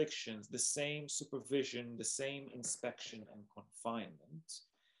inflictions, the same supervision, the same inspection and confinement.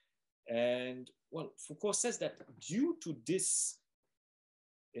 And well, Foucault says that due to this,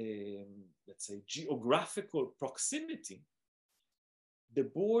 let's say, geographical proximity, the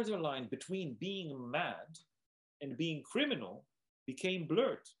borderline between being mad and being criminal became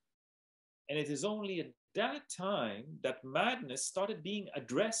blurred. And it is only at that time that madness started being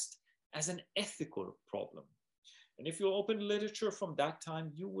addressed as an ethical problem. And if you open literature from that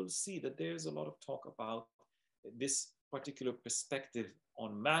time, you will see that there's a lot of talk about this particular perspective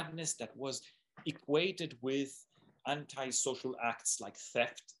on madness that was equated with antisocial acts like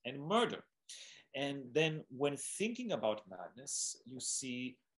theft and murder. And then when thinking about madness, you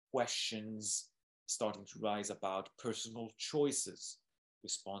see questions starting to rise about personal choices,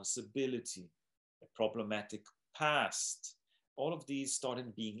 responsibility, a problematic past. All of these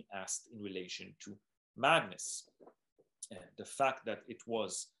started being asked in relation to madness. And the fact that it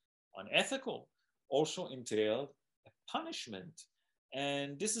was unethical also entailed a punishment.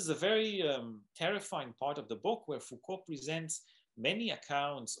 And this is a very terrifying part of the book, where Foucault presents many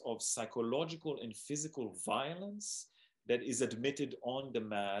accounts of psychological and physical violence that is admitted on the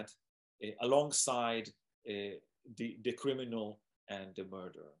mad alongside the criminal and the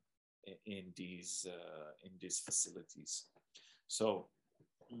murderer in these facilities. So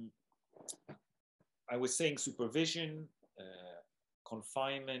I was saying supervision,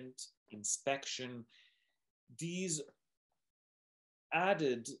 confinement, inspection, these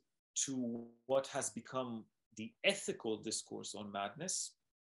added to what has become the ethical discourse on madness.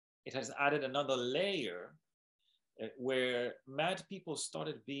 It has added another layer where mad people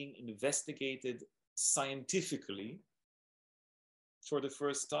started being investigated scientifically for the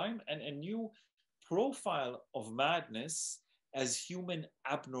first time, and a new profile of madness as human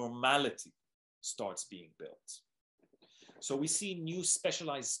abnormality starts being built. So we see new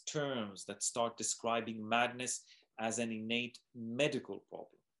specialized terms that start describing madness as an innate medical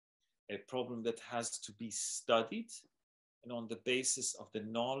problem, a problem that has to be studied, and on the basis of the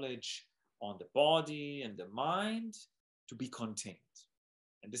knowledge on the body and the mind, to be contained.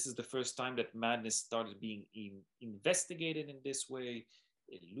 And this is the first time that madness started being investigated in this way,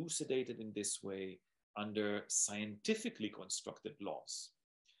 elucidated in this way, under scientifically constructed laws.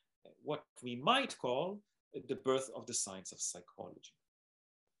 What we might call the birth of the science of psychology.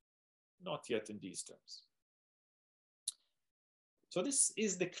 Not yet in these terms. So this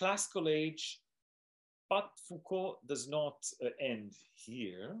is the classical age, but Foucault does not end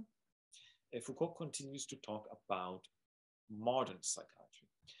here. Foucault continues to talk about modern psychiatry.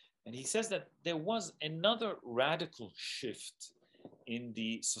 And he says that there was another radical shift in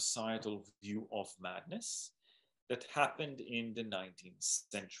the societal view of madness that happened in the 19th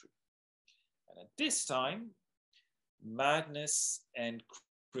century. And at this time, madness and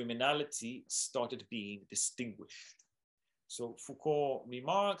criminality started being distinguished. So Foucault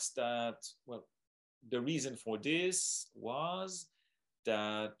remarks that, well, the reason for this was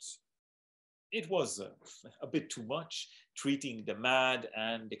that it was a bit too much, treating the mad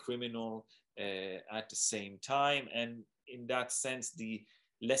and the criminal at the same time. And in that sense, the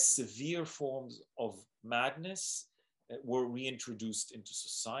less severe forms of madness were reintroduced into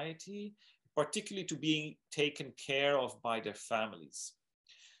society, particularly to being taken care of by their families.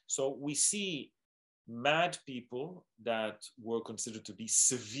 So we see mad people that were considered to be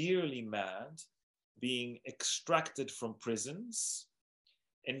severely mad being extracted from prisons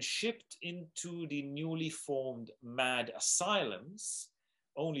and shipped into the newly formed mad asylums,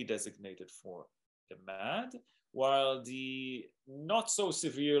 only designated for the mad, while the not so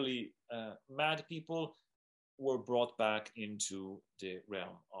severely mad people were brought back into the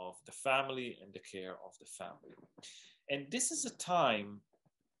realm of the family and the care of the family. And this is a time,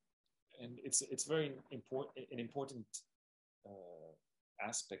 and it's very important, an important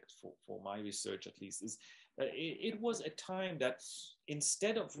aspect for my research at least, is it was a time that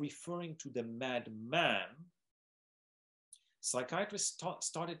instead of referring to the madman, psychiatrists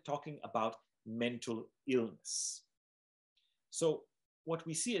started talking about mental illness. So what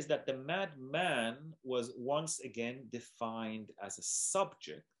we see is that the madman was once again defined as a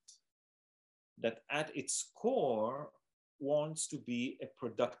subject that at its core wants to be a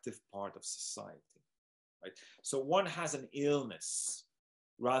productive part of society, right? So one has an illness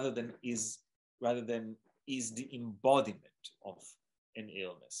rather than is the embodiment of an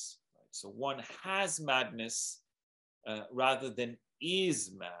illness, right? So one has madness rather than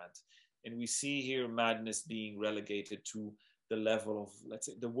is mad. And we see here madness being relegated to the level of, let's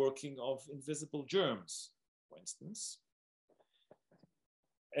say, the working of invisible germs, for instance.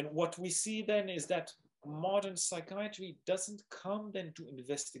 And what we see then is that modern psychiatry doesn't come then to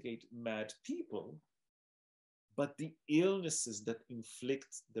investigate mad people, but the illnesses that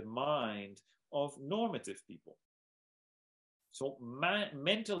inflict the mind of normative people. So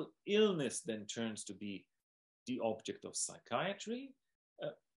mental illness then turns to be the object of psychiatry,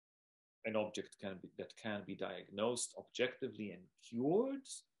 an object that can be diagnosed objectively and cured.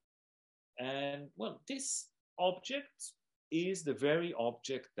 And well, this object is the very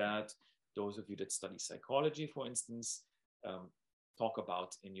object that those of you that study psychology, for instance, talk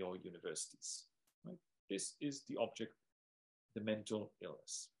about in your universities. Right? This is the object, the mental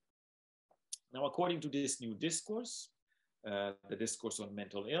illness. Now, according to this new discourse, the discourse on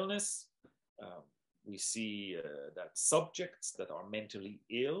mental illness, we see that subjects that are mentally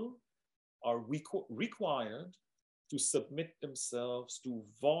ill are required to submit themselves to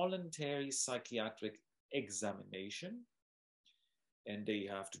voluntary psychiatric examination. And they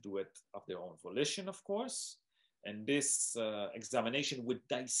have to do it of their own volition, of course. And this examination would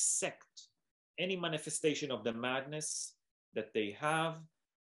dissect any manifestation of the madness that they have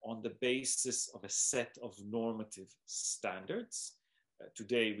on the basis of a set of normative standards.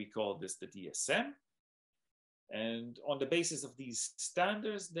 Today, we call this the DSM. And on the basis of these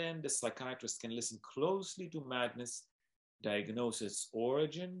standards, then the psychiatrist can listen closely to madness, diagnose its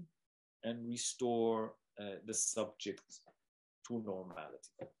origin, and restore the subject to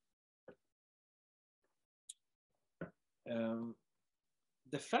normality.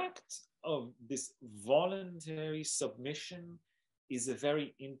 The fact of this voluntary submission is a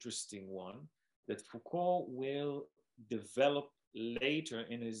very interesting one that Foucault will develop later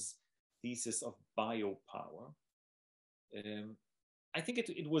in his thesis of biopower. I think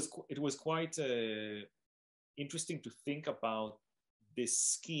it was quite interesting to think about this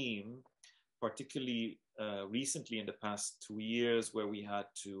scheme, particularly recently in the past 2 years, where we had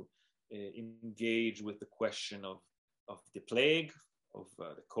to engage with the question of the plague, of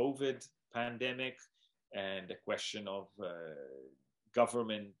the COVID pandemic, and the question of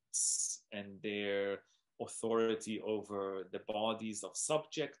governments and their authority over the bodies of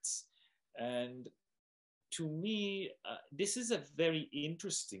subjects. And to me, this is a very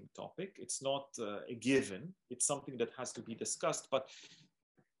interesting topic. It's not a given. It's something that has to be discussed. But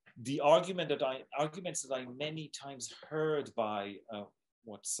the arguments that I many times heard by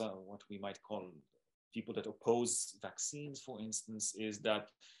what we might call people that oppose vaccines, for instance, is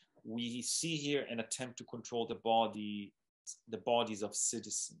that we see here an attempt to control the bodies of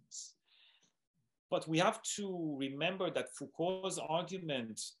citizens. But we have to remember that Foucault's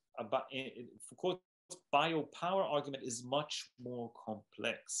argument about Foucault's biopower argument is much more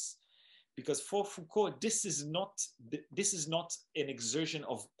complex, because for Foucault, this is not an exertion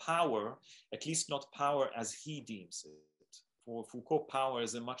of power, at least not power as he deems it. For Foucault, power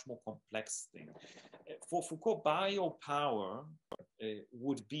is a much more complex thing. For Foucault, biopower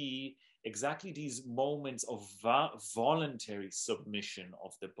would be exactly these moments of voluntary submission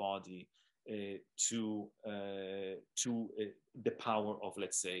of the body to the power of,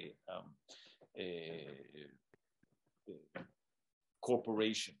 let's say,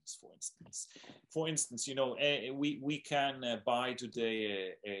 corporations, for instance. For instance, you know, we can buy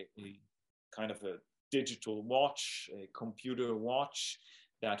today a kind of a digital watch, a computer watch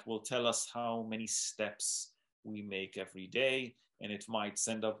that will tell us how many steps we make every day. and it might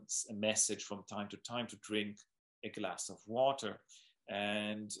send us a message from time to time to drink a glass of water.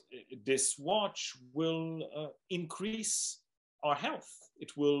 And this watch will increase our health.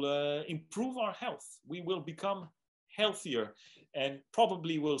 It will improve our health. We will become healthier and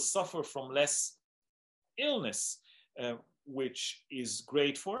probably will suffer from less illness, which is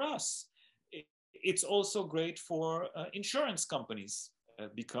great for us. It's also great for insurance companies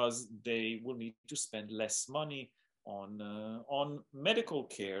because they will need to spend less money on medical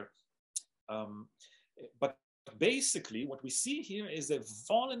care. But basically, what we see here is a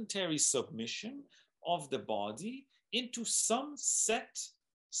voluntary submission of the body into some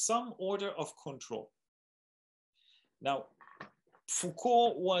order of control. Now,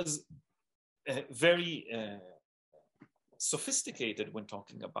 Foucault was very sophisticated when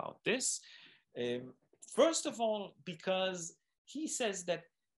talking about this. First of all, because he says that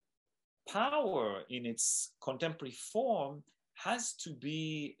power in its contemporary form has to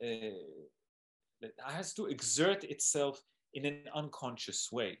exert itself in an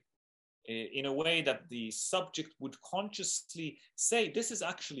unconscious way, in a way that the subject would consciously say, this is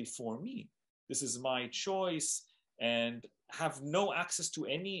actually for me, this is my choice, and have no access to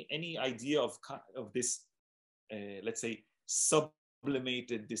any idea of this, let's say,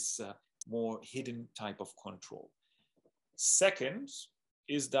 sublimated, this more hidden type of control. Second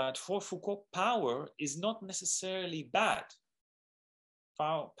is that for Foucault, power is not necessarily bad.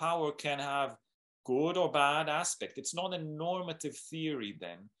 Power can have good or bad aspect. It's not a normative theory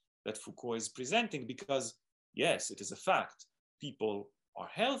then that Foucault is presenting, because yes, it is a fact. People are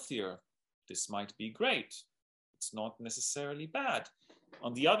healthier. This might be great. It's not necessarily bad.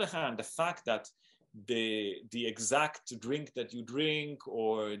 On the other hand, the fact that the exact drink that you drink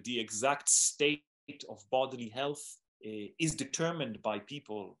or the exact state of bodily health is determined by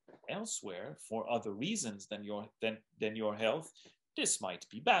people elsewhere for other reasons than your health, this might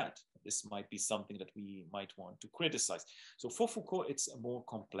be bad. This might be something that we might want to criticize. So for Foucault, it's a more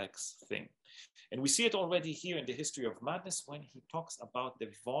complex thing. And we see it already here in the History of Madness when he talks about the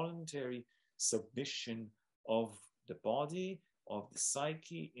voluntary submission of the body, of the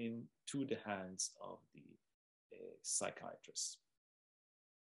psyche, into the hands of the psychiatrist.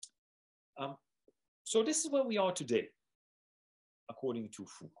 So this is where we are today. According to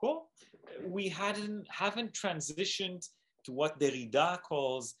Foucault, we haven't transitioned to what Derrida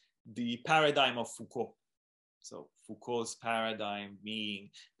calls the paradigm of Foucault. So Foucault's paradigm being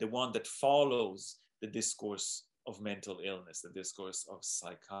the one that follows the discourse of mental illness, the discourse of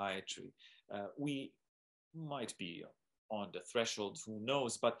psychiatry. We might be on the threshold, who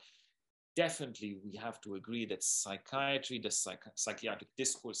knows, but definitely we have to agree that psychiatry, the psychiatric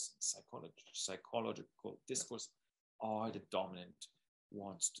discourse, psychological discourse are the dominant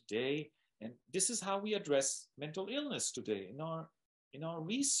ones today. And this is how we address mental illness today. In our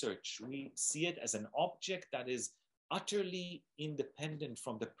research, we see it as an object that is utterly independent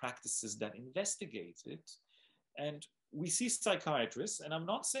from the practices that investigate it. And we see psychiatrists, and I'm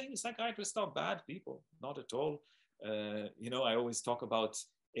not saying psychiatrists are bad people, not at all. I always talk about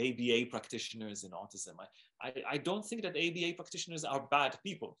ABA practitioners in autism. I don't think that ABA practitioners are bad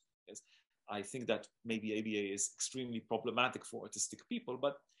people. Yes. I think that maybe ABA is extremely problematic for autistic people,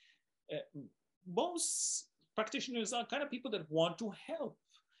 but most practitioners are kind of people that want to help.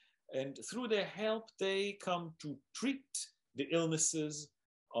 And through their help, they come to treat the illnesses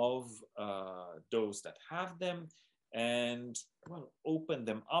of those that have them and, well, open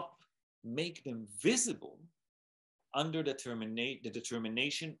them up, make them visible under the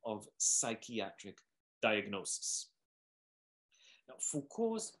determination of psychiatric diagnosis. Now,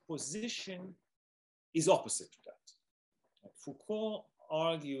 Foucault's position is opposite to that. Foucault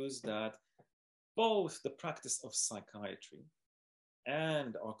argues that both the practice of psychiatry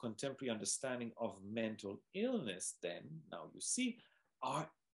and our contemporary understanding of mental illness, then, now you see, are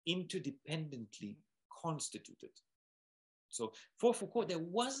interdependently constituted. So for Foucault, there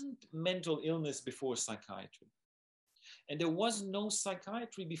wasn't mental illness before psychiatry. And there was no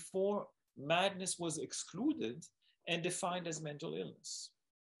psychiatry before madness was excluded and defined as mental illness.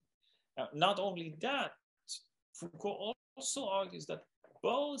 Now, not only that, Foucault also argues that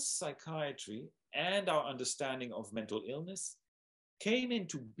both psychiatry and our understanding of mental illness came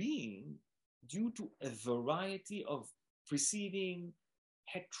into being due to a variety of preceding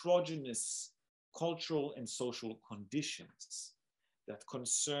heterogeneous cultural and social conditions that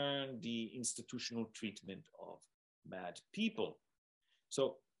concern the institutional treatment of mad people.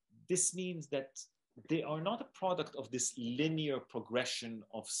 So this means that they are not a product of this linear progression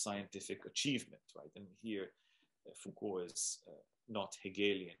of scientific achievement, right? And here Foucault is not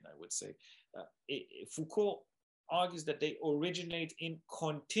Hegelian, I would say. Foucault argues that they originate in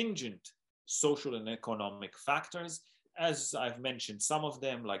contingent social and economic factors, as I've mentioned some of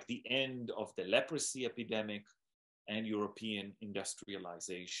them, like the end of the leprosy epidemic and European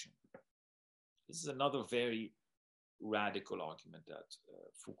industrialization. This is another very radical argument that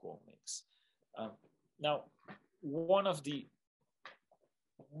Foucault makes. Now, one of the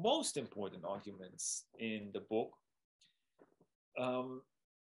most important arguments in the book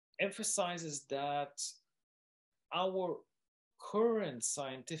emphasizes that our current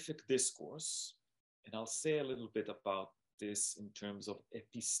scientific discourse, and I'll say a little bit about this in terms of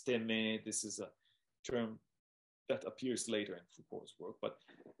episteme. This is a term that appears later in Foucault's work, but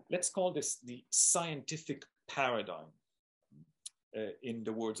let's call this the scientific paradigm, in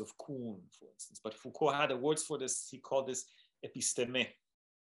the words of Kuhn, for instance. But Foucault had a word for this. He called this episteme.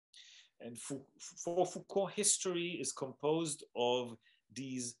 And for Foucault, history is composed of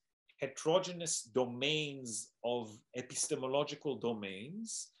these heterogeneous domains of epistemological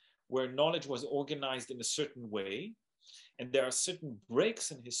domains where knowledge was organized in a certain way. And there are certain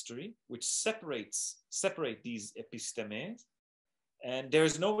breaks in history which separate these epistemes, and there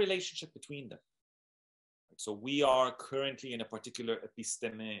is no relationship between them. So we are currently in a particular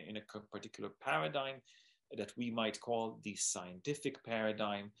episteme, in a particular paradigm that we might call the scientific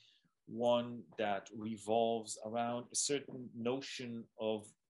paradigm, one that revolves around a certain notion of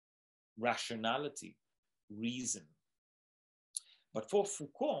rationality, reason. But for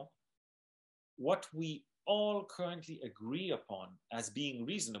Foucault, what we all currently agree upon as being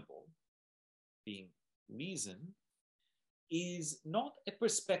reasonable, being reason, is not a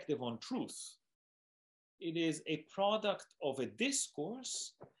perspective on truth. It is a product of a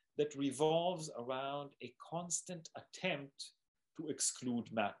discourse that revolves around a constant attempt to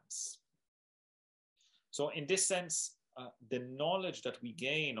exclude madness. So in this sense, the knowledge that we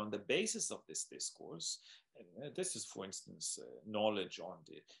gain on the basis of this discourse, and this is, for instance, knowledge on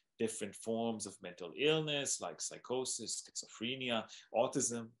the different forms of mental illness like psychosis, schizophrenia,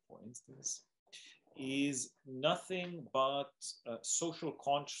 autism, for instance, is nothing but social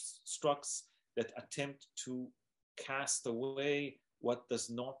constructs that attempt to cast away what does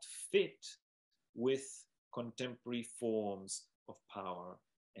not fit with contemporary forms of power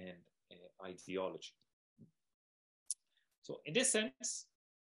and ideology. So in this sense,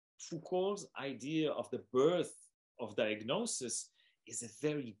 Foucault's idea of the birth of diagnosis is a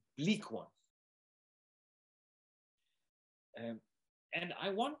very bleak one. And I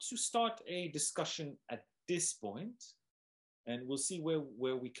want to start a discussion at this point, and we'll see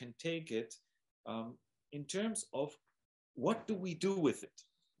where we can take it in terms of what do we do with it,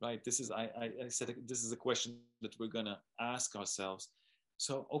 right? This is, I said, this is a question that we're gonna ask ourselves.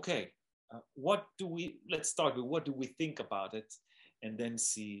 So, okay, let's start with what do we think about it, and then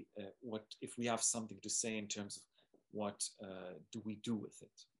see what, if we have something to say in terms of what do we do with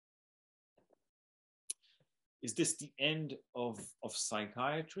it. Is this the end of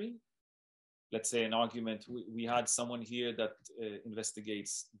psychiatry? Let's say an argument, we had someone here that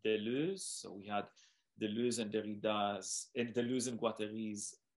investigates Deleuze. So we had Deleuze and Derrida's, Deleuze and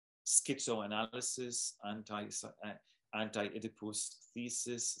Guattari's schizoanalysis, anti-Oedipus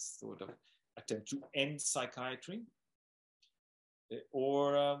thesis, sort of attempt to end psychiatry.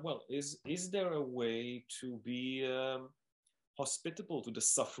 Or, well, is there a way to be hospitable to the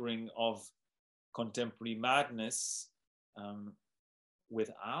suffering of contemporary madness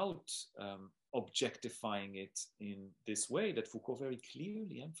without objectifying it in this way that Foucault very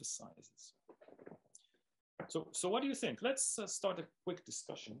clearly emphasizes? So what do you think? Let's start a quick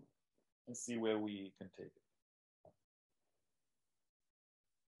discussion and see where we can take it.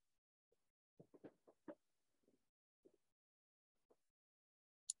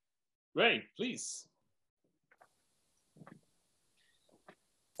 Ray, please.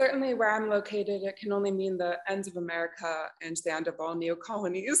 Certainly where I'm located, it can only mean the ends of America and the end of all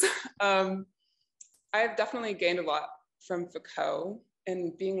neo-colonies. I've definitely gained a lot from Foucault,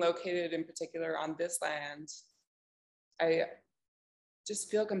 and being located in particular on this land, I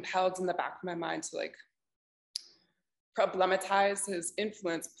just feel compelled in the back of my mind to like problematize his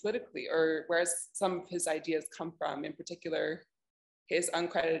influence politically, or where some of his ideas come from, in particular, his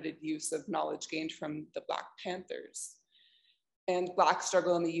uncredited use of knowledge gained from the Black Panthers and Black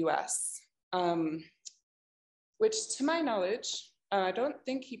struggle in the US, which to my knowledge, I don't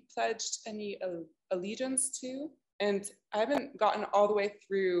think he pledged any allegiance to. And I haven't gotten all the way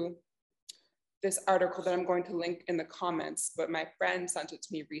through this article that I'm going to link in the comments, but my friend sent it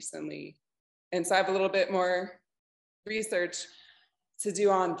to me recently. And so I have a little bit more research to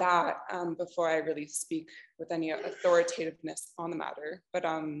do on that before I really speak with any authoritativeness on the matter. But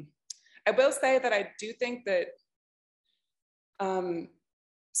I will say that I do think that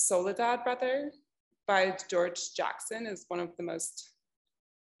Soledad Brother by George Jackson is one of the most,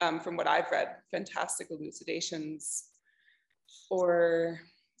 from what I've read, fantastic elucidations or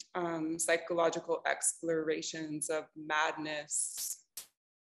psychological explorations of madness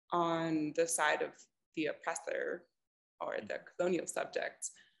on the side of the oppressor or the colonial subject.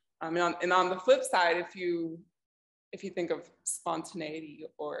 And on the flip side, if you think of spontaneity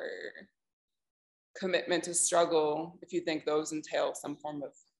or commitment to struggle, if you think those entail some form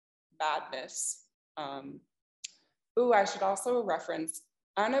of madness. I should also reference,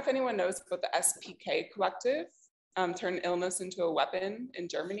 I don't know if anyone knows about the SPK collective, Turn Illness into a Weapon in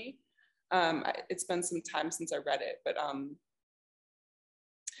Germany. It's been some time since I read it, but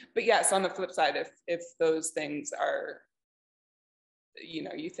yes, on the flip side, if those things are,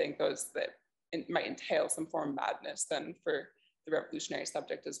 you think those that might entail some form of madness, then for the revolutionary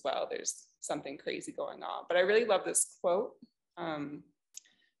subject as well, there's something crazy going on. But I really love this quote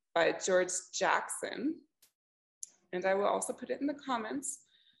by George Jackson, and I will also put it in the comments.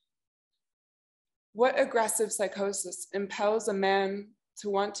 What aggressive psychosis impels a man to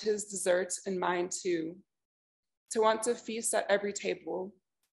want his desserts and mine too, to want to feast at every table,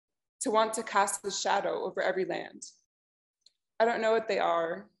 to want to cast his shadow over every land? I don't know what they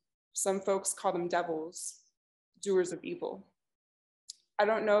are. Some folks call them devils, doers of evil. I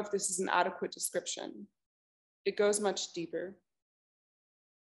don't know if this is an adequate description. It goes much deeper.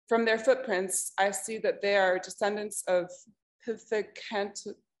 From their footprints, I see that they are descendants of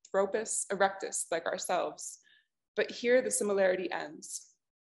Pithecanthropus erectus, like ourselves, but here the similarity ends.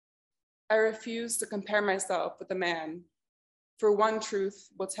 I refuse to compare myself with a man, for one truth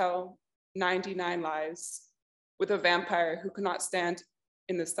will tell 99 lies, with a vampire who cannot stand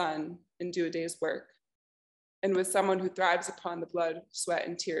in the sun and do a day's work, and with someone who thrives upon the blood, sweat,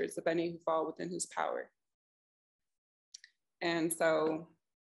 and tears of any who fall within his power. And so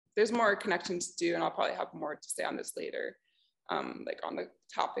there's more connections to do, and I'll probably have more to say on this later, like on the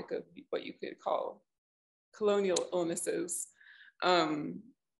topic of what you could call colonial illnesses. And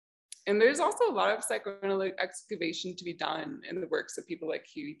there's also a lot of psychoanalytic excavation to be done in the works of people like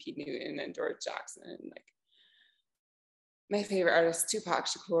Huey P. Newton and George Jackson, like my favorite artist, Tupac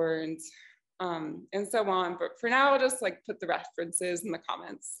Shakur, and so on. But for now, I'll just like put the references in the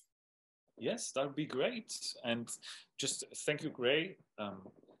comments. Yes, that would be great. And just thank you, Gray,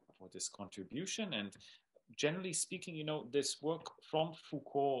 for this contribution. And generally speaking, this work from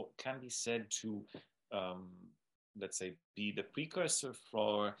Foucault can be said to, let's say, be the precursor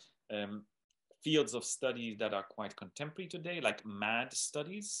for fields of study that are quite contemporary today, like MAD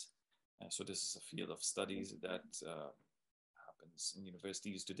studies. So this is a field of studies that happens in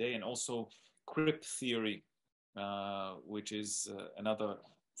universities today, and also crip theory, which is another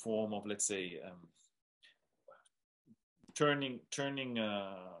form of, let's say, turning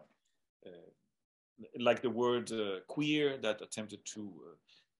like the word queer that attempted to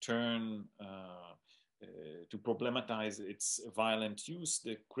turn to problematize its violent use.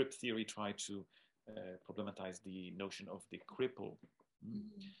 The crip theory tried to problematize the notion of the cripple.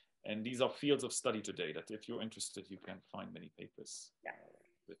 And these are fields of study today that if you're interested, you can find many papers. Yeah,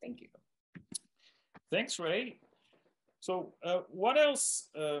 thank you. Thanks, Ray. So what else,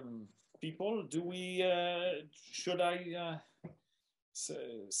 people, do we, should I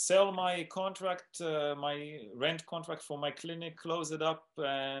sell my contract, my rent contract for my clinic, close it up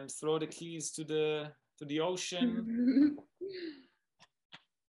and throw the keys to the ocean?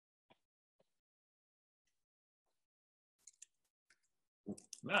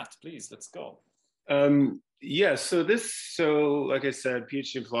 Matt, please, let's go. Yeah, so like I said,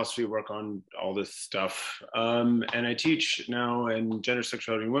 PhD in philosophy, work on all this stuff. And I teach now in gender,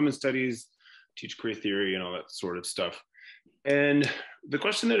 sexuality, and women's studies, teach queer theory and all that sort of stuff. And the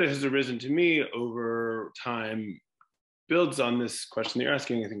question that has arisen to me over time builds on this question that you're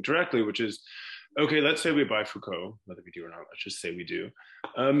asking, I think, directly, which is, okay, let's say we buy Foucault, whether we do or not, let's just say we do.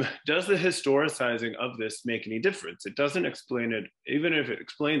 Does the historicizing of this make any difference? It doesn't explain it. Even if it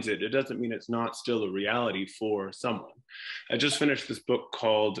explains it, it doesn't mean it's not still a reality for someone. I just finished this book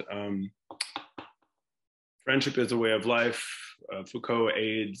called Friendship is a Way of Life, Foucault,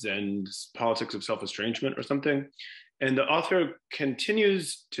 AIDS, and Politics of Self-Estrangement or something. And the author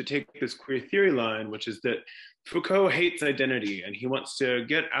continues to take this queer theory line, which is that Foucault hates identity and he wants to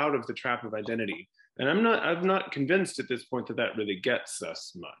get out of the trap of identity. And I'm not convinced at this point that that really gets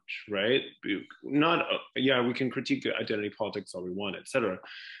us much, right? Yeah, we can critique identity politics all we want, et cetera.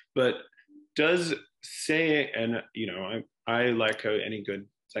 But does say, and I like any good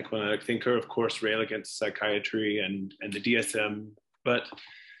psychoanalytic thinker, of course, rail against psychiatry and the DSM, but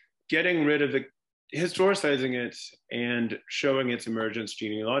getting rid of the historicizing it and showing its emergence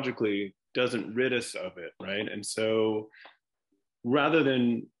genealogically doesn't rid us of it, right? And so rather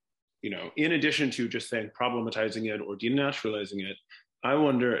than, in addition to just saying problematizing it or denaturalizing it, I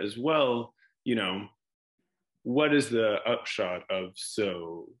wonder as well, what is the upshot of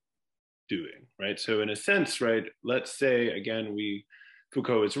so doing, right? So in a sense, right, let's say, again,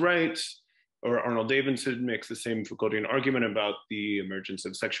 Foucault is right, or Arnold Davidson makes the same Foucauldian argument about the emergence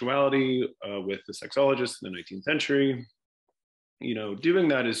of sexuality with the sexologists in the 19th century. Doing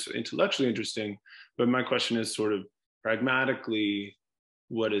that is intellectually interesting, but my question is sort of pragmatically,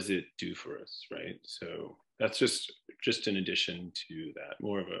 what does it do for us, right? So that's just in addition to that,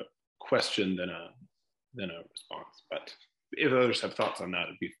 more of a question than a response. But if others have thoughts on that,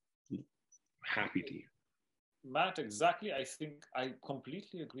 I'd be happy to hear. Matt, exactly. I think I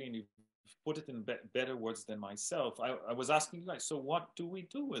completely agree, and you've put it in better words than myself. I was asking you guys, so what do we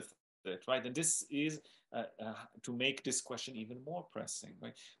do with it, right? And this is to make this question even more pressing,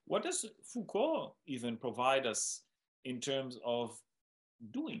 right? What does Foucault even provide us in terms of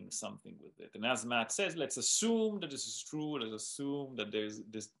doing something with it? And as Matt says, let's assume that this is true. Let's assume that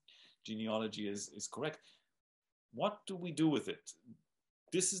this genealogy is correct. What do we do with it?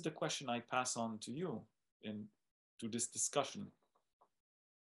 This is the question I pass on to you to this discussion.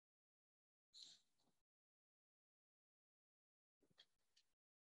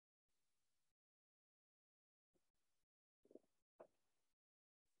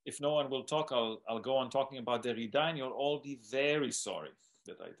 If no one will talk, I'll go on talking about Derrida, and you'll all be very sorry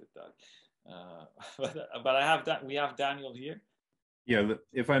that I did that. But I have that. We have Daniel here. Yeah,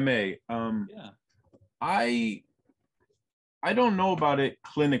 if I may. Yeah. I don't know about it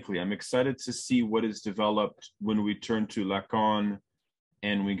clinically. I'm excited to see what is developed when we turn to Lacan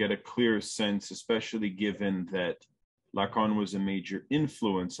and we get a clear sense, especially given that Lacan was a major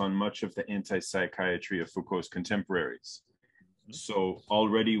influence on much of the anti-psychiatry of Foucault's contemporaries. So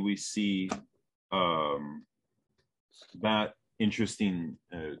already we see that interesting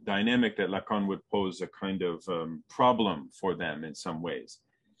dynamic that Lacan would pose a kind of problem for them in some ways.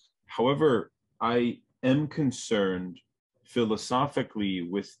 However, I am concerned philosophically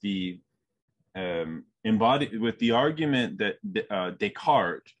with the argument that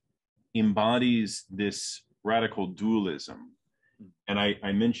Descartes embodies this radical dualism. And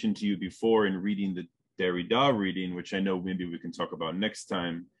I mentioned to you before in reading the Derrida reading, which I know maybe we can talk about next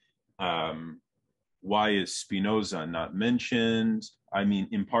time, why is Spinoza not mentioned? I mean,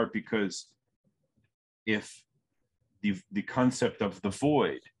 in part because if the concept of the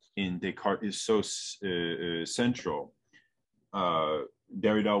void in Descartes is so central,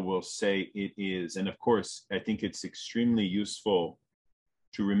 Derrida will say it is. And of course, I think it's extremely useful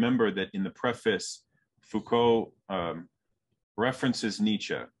to remember that in the preface, Foucault references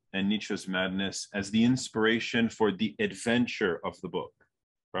Nietzsche and Nietzsche's madness as the inspiration for the adventure of the book,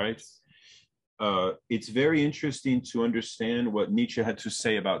 right? It's very interesting to understand what Nietzsche had to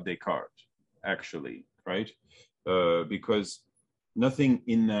say about Descartes, actually, right? Because nothing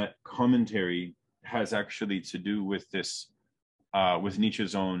in that commentary has actually to do with this, with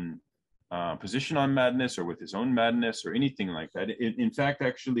Nietzsche's own position on madness or with his own madness or anything like that. In fact,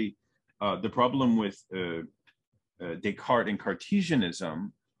 actually, the problem with Descartes and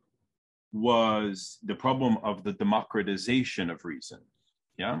Cartesianism was the problem of the democratization of reason.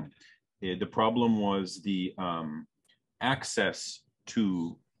 Yeah, the problem was the access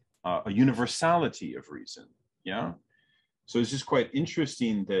to a universality of reason. Yeah, so it's just quite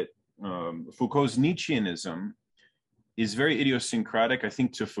interesting that Foucault's Nietzscheanism is very idiosyncratic, I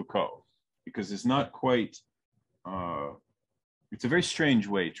think, to Foucault, because it's not quite. It's a very strange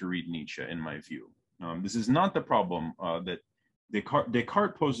way to read Nietzsche, in my view. This is not the problem that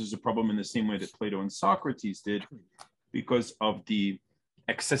Descartes poses a problem in the same way that Plato and Socrates did, because of the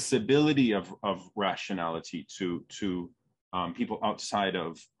accessibility of rationality to people outside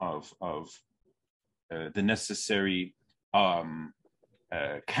of the necessary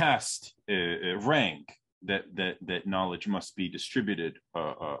caste rank that knowledge must be distributed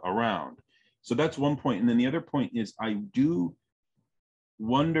around. So that's one point. And then the other point is I do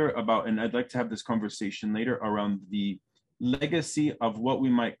wonder about, and I'd like to have this conversation later, around the legacy of what we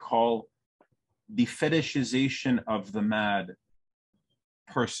might call the fetishization of the mad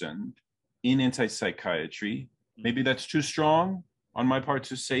person in anti-psychiatry. Maybe that's too strong on my part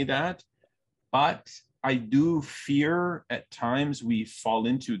to say that, but I do fear at times we fall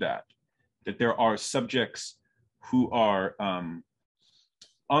into that there are subjects who are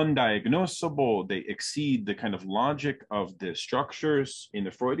undiagnosable, they exceed the kind of logic of the structures in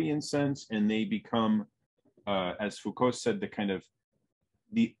the Freudian sense, and they become, as Foucault said, the kind of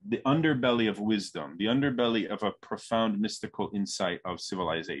the underbelly of wisdom, the underbelly of a profound mystical insight of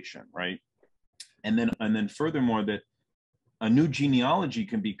civilization, right? And then furthermore, that a new genealogy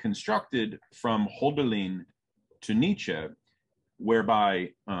can be constructed from Hölderlin to Nietzsche,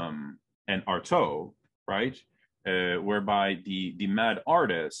 whereby and Artaud, right, whereby the mad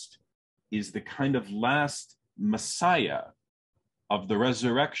artist is the kind of last messiah of the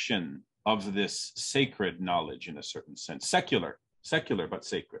resurrection of this sacred knowledge, in a certain sense, secular but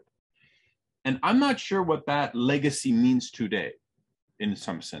sacred. And I'm not sure what that legacy means today, in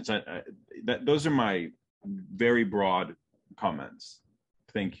some sense. Those are my very broad comments.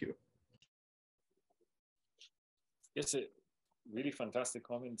 Thank you. Yes, really fantastic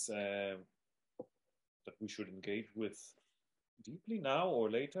comments that we should engage with deeply now or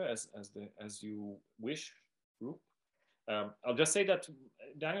later, as you wish, group. I'll just say that,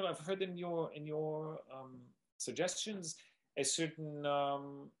 Daniel, I've heard in your suggestions a certain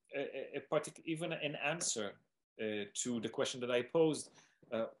even an answer to the question that I posed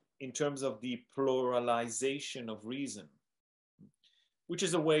in terms of the pluralization of reason, which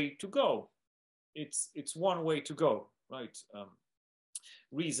is a way to go. It's one way to go, right?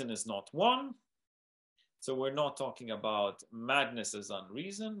 Reason is not one. So we're not talking about madness as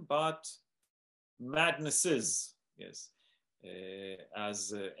unreason, but madnesses, yes.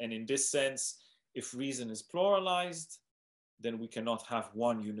 And in this sense, if reason is pluralized, then we cannot have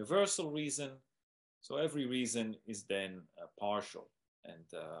one universal reason. So every reason is then partial and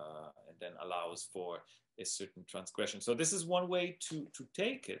then allows for a certain transgression. So this is one way to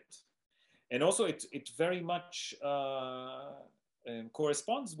take it. And also it very much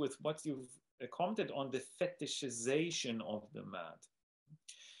corresponds with what you've commented on, the fetishization of the mad.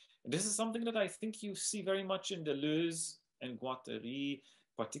 And this is something that I think you see very much in Deleuze and Guattari,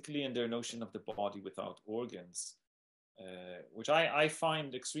 particularly in their notion of the body without organs, which I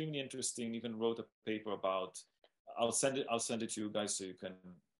find extremely interesting. Even wrote a paper about. I'll send it to you guys so you can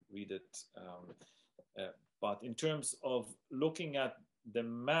read it. But in terms of looking at the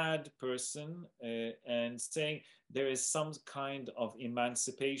mad person and saying there is some kind of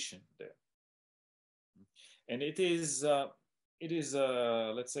emancipation there, and it is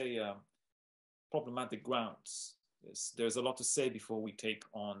let's say problematic grounds. Yes, there's a lot to say before we take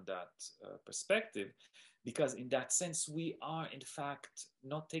on that perspective, because in that sense we are in fact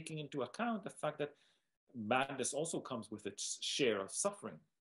not taking into account the fact that madness also comes with its share of suffering.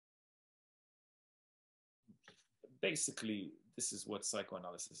 Basically, this is what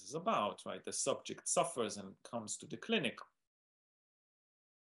psychoanalysis is about, right? The subject suffers and comes to the clinic.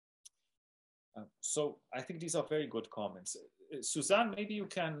 So I think these are very good comments. Suzanne, maybe you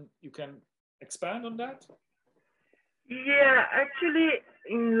can expand on that? Yeah, actually,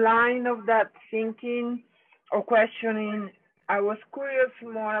 in line of that thinking or questioning, I was curious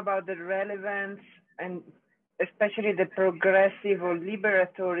more about the relevance and especially the progressive or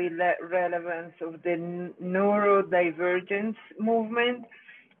liberatory relevance of the neurodivergence movement.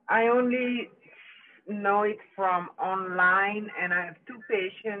 I only know it from online, and I have two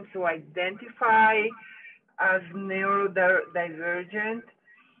patients who identify as neurodivergent,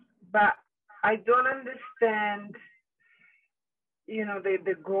 but I don't understand, you know,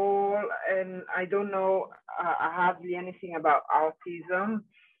 the goal, and I don't know hardly anything about autism.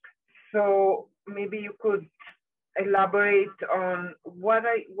 So maybe you could elaborate on what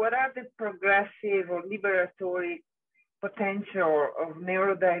are the progressive or liberatory potential of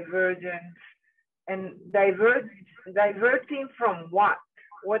neurodivergence, and diverting from what?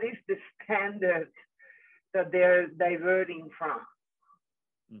 What is the standard that they're diverting from?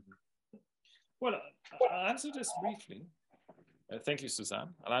 Mm-hmm. Well, I'll answer this briefly. Thank you,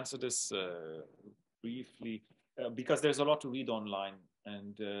 Suzanne. I'll answer this briefly because there's a lot to read online,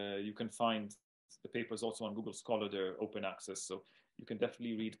 and you can find the papers also on Google Scholar. They're open access, so you can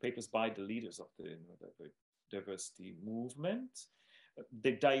definitely read papers by the leaders of the diversity movement.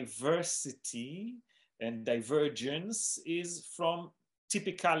 The diversity and divergence is from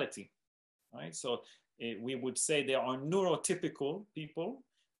typicality, right? So we would say there are neurotypical people,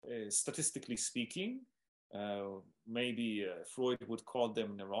 statistically speaking. Maybe Freud would call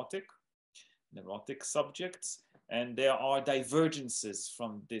them neurotic subjects, and there are divergences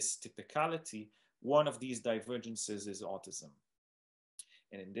from this typicality. One of these divergences is autism.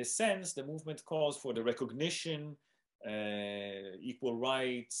 And in this sense, the movement calls for the recognition, equal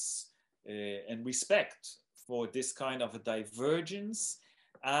rights, and respect for this kind of a divergence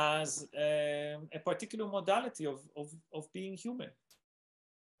as a particular modality of being human.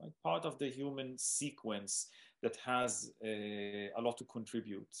 Right? Part of the human sequence that has a lot to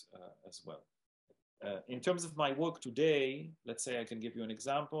contribute as well. In terms of my work today, let's say I can give you an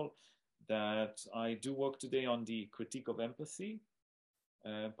example that I do work today on the critique of empathy,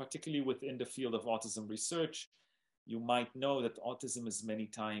 particularly within the field of autism research. You might know that autism is many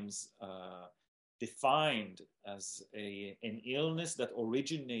times defined as an illness that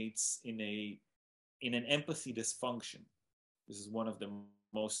originates in an empathy dysfunction. This is one of the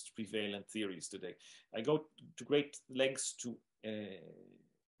most prevalent theories today. I go to great lengths to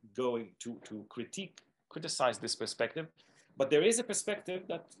criticize this perspective, but there is a perspective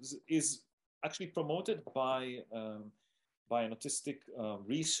that is actually promoted by an autistic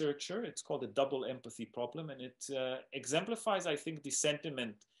researcher. It's called the double empathy problem, and it exemplifies, I think, the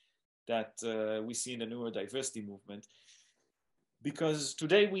sentiment that we see in the neurodiversity movement. Because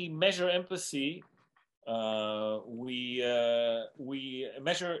today we measure empathy, we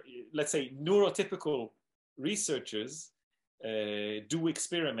measure, let's say, neurotypical researchers do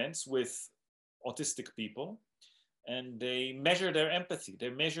experiments with autistic people, and they measure their empathy. They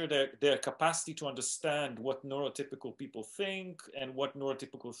measure their capacity to understand what neurotypical people think and what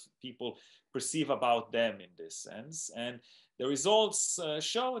neurotypical people perceive about them in this sense. And the results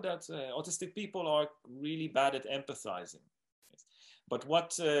show that autistic people are really bad at empathizing. But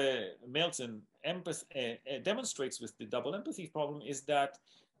what Milton demonstrates with the double empathy problem is that,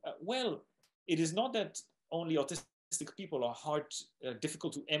 well, it is not that only autistic people are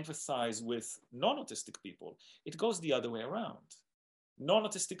difficult to empathize with non-autistic people. It goes the other way around.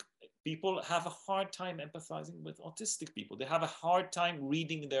 Non-autistic people have a hard time empathizing with autistic people. They have a hard time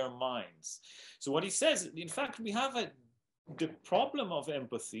reading their minds. So what he says, in fact, we have the problem of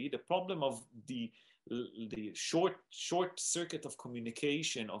empathy, the problem of the short circuit of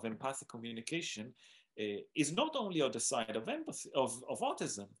communication, of empathic communication, is not only on the side of empathy, of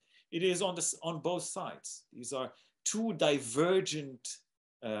autism. It is on both sides. These are two divergent,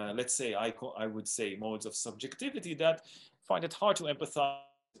 let's say, I would say, modes of subjectivity that find it hard to empathize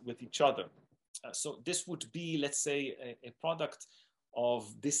with each other. So this would be, let's say, a product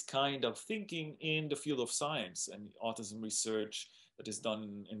of this kind of thinking in the field of science and autism research that is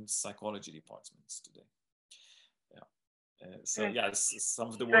done in psychology departments today. Yeah. So yes, some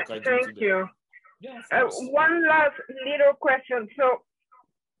of the work I do today. Thank you. Yeah, one last little question. So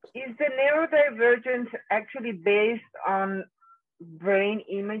is the neurodivergence actually based on brain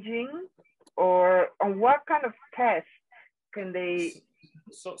imaging, or on what kind of test can they?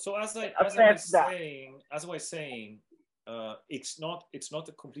 So as I was saying, it's not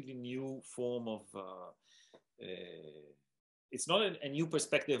a completely new form of. It's not a new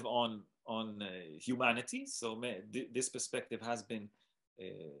perspective on humanity. So this perspective has been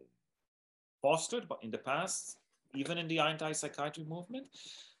fostered in the past, even in the anti-psychiatry movement.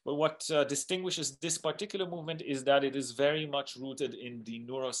 But what distinguishes this particular movement is that it is very much rooted in the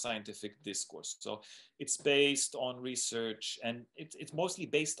neuroscientific discourse. So it's based on research, and it's mostly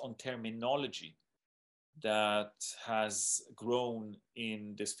based on terminology that has grown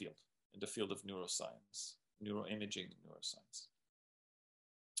in this field, in the field of neuroscience, neuroimaging neuroscience.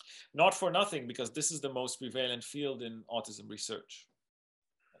 Not for nothing, because this is the most prevalent field in autism research.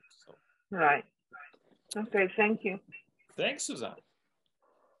 So. Right. Okay, thank you. Thanks, Suzanne.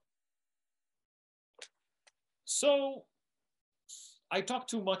 So I talked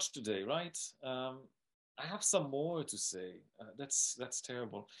too much today, right? I have some more to say. That's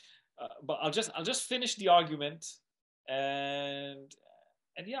terrible. But I'll just finish the argument, and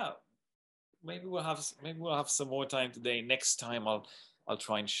yeah, maybe we'll have some more time today. Next time I'll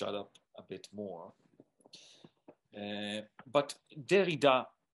try and shut up a bit more. But Derrida,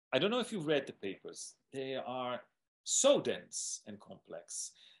 I don't know if you've read the papers. They are so dense and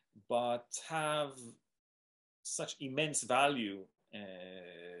complex, but have such immense value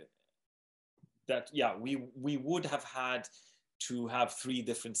that, yeah, we would have had to have 3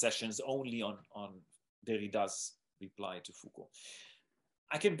 different sessions only on Derrida's reply to Foucault.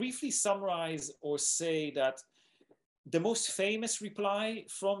 I can briefly summarize or say that the most famous reply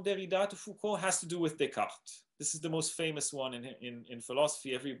from Derrida to Foucault has to do with Descartes. This is the most famous one in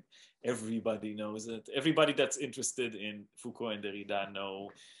philosophy. Everybody knows it. Everybody that's interested in Foucault and Derrida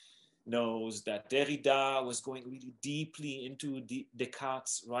knows that Derrida was going really deeply into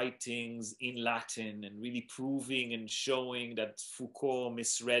Descartes' writings in Latin and really proving and showing that Foucault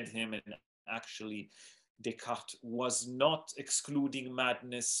misread him, and actually Descartes was not excluding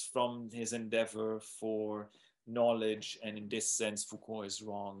madness from his endeavor for knowledge, and in this sense Foucault is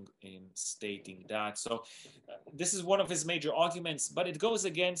wrong in stating that. So this is one of his major arguments, but it goes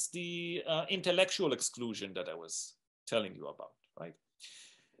against the intellectual exclusion that I was telling you about, right?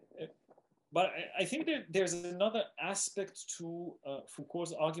 But I think there's another aspect to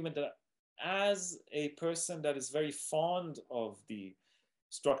Foucault's argument that as a person that is very fond of the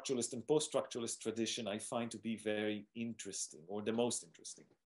structuralist and post-structuralist tradition, I find to be very interesting, or the most interesting.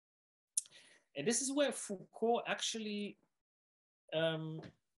 And this is where Foucault actually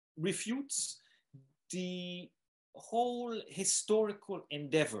refutes the whole historical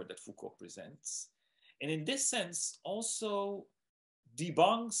endeavor that Foucault presents. And in this sense, also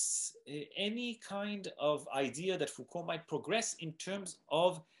debunks any kind of idea that Foucault might progress in terms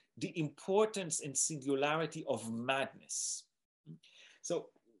of the importance and singularity of madness. So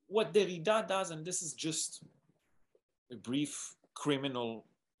what Derrida does, and this is just a brief criminal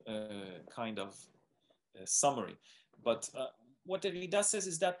kind of summary, but what Derrida says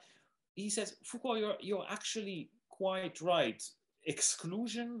is that he says, Foucault, you're actually quite right.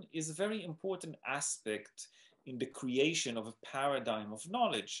 Exclusion is a very important aspect in the creation of a paradigm of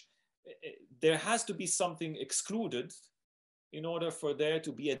knowledge. There has to be something excluded in order for there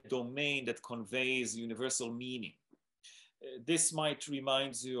to be a domain that conveys universal meaning. This might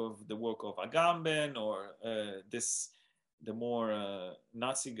remind you of the work of Agamben, or the more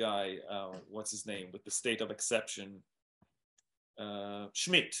Nazi guy, what's his name, with the state of exception,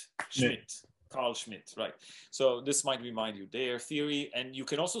 Schmidt, Carl Schmitt, right? So this might remind you their theory, and you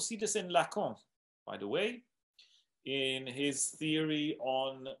can also see this in Lacan, by the way, in his theory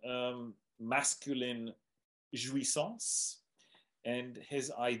on masculine jouissance and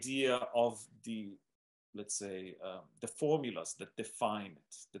his idea of the, let's say, the formulas that define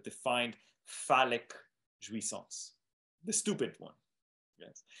it, that defined phallic jouissance, the stupid one.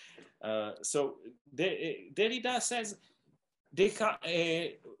 Yes. So Derrida says,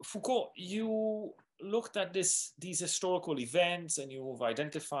 Foucault, you looked at these historical events and you've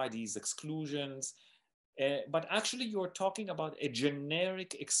identified these exclusions, but actually you're talking about a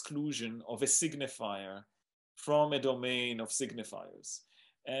generic exclusion of a signifier from a domain of signifiers.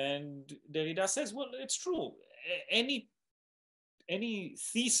 And Derrida says, well, it's true. Any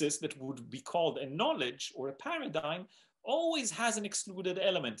thesis that would be called a knowledge or a paradigm always has an excluded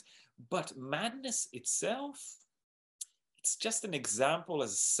element. But madness itself, it's just an example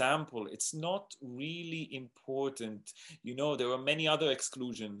as a sample. It's not really important. You know, there are many other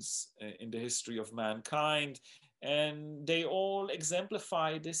exclusions in the history of mankind, and they all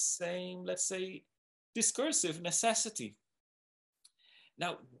exemplify this same, let's say, discursive necessity.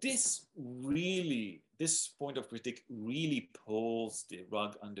 Now, this point of critique really pulls the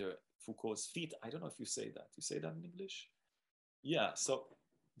rug under Foucault's feet. I don't know if you say that. You say that in English? Yeah, so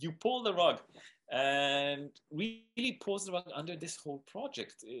you pull the rug and really pulls the rug under this whole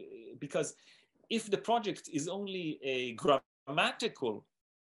project. Because if the project is only a grammatical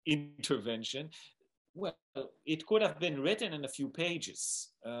intervention, well, it could have been written in a few pages.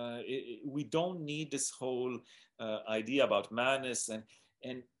 We don't need this whole idea about madness.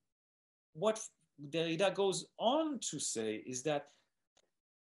 And what Derrida goes on to say is that,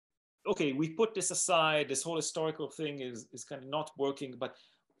 okay, we put this aside, this whole historical thing is kind of not working, but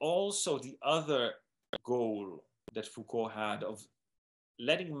also the other goal that Foucault had of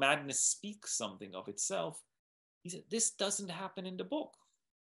letting madness speak something of itself, he said, this doesn't happen in the book.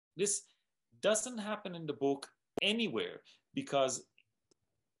 This doesn't happen in the book anywhere, because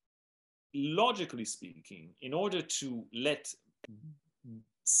logically speaking, in order to let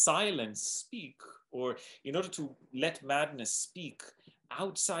silence speak, or in order to let madness speak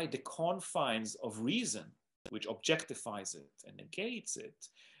outside the confines of reason, which objectifies it and negates it,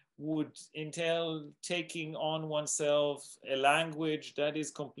 would entail taking on oneself a language that is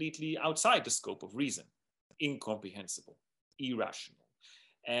completely outside the scope of reason, incomprehensible, irrational.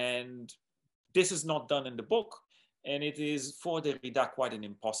 And this is not done in the book, and it is for Derrida quite an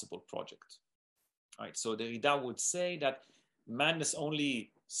impossible project. All right, so Derrida would say that madness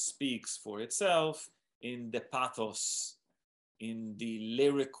only speaks for itself in the pathos, in the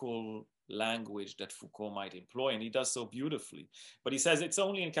lyrical language that Foucault might employ, and he does so beautifully. But he says it's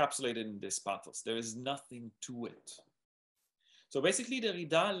only encapsulated in this pathos. There is nothing to it. So basically,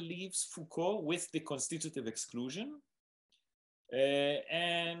 Derrida leaves Foucault with the constitutive exclusion,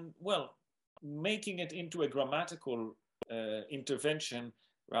 and, well, making it into a grammatical intervention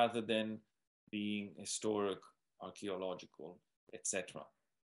rather than being historic, archaeological, etc.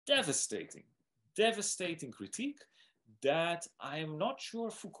 Devastating, devastating critique that I am not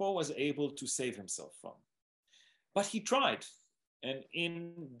sure Foucault was able to save himself from. But he tried. And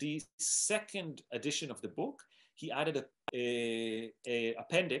in the second edition of the book, he added a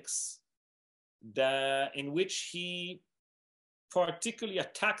appendix in which he particularly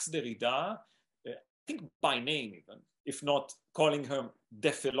attacks Derrida, I think by name even, if not calling him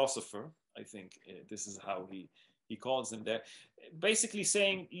the philosopher. I think this is how he he calls them there, basically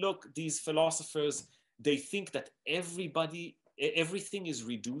saying, look, these philosophers, they think that everything is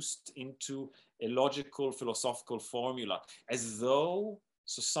reduced into a logical philosophical formula, as though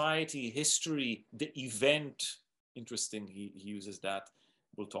society, history, the event, interesting, he uses that,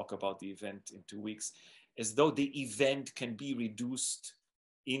 we'll talk about the event in 2 weeks, as though the event can be reduced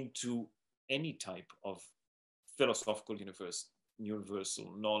into any type of philosophical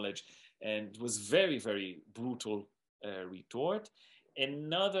universal knowledge. And it was very, very brutal retort.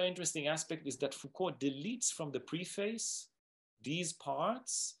 Another interesting aspect is that Foucault deletes from the preface these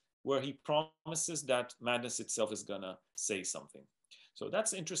parts where he promises that madness itself is gonna say something. So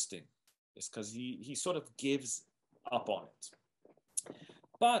that's interesting, it's because he sort of gives up on it.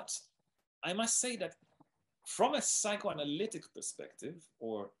 But I must say that from a psychoanalytic perspective,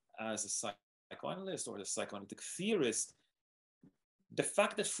 or as a psychoanalyst or a psychoanalytic theorist, the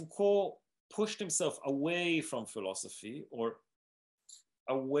fact that Foucault pushed himself away from philosophy or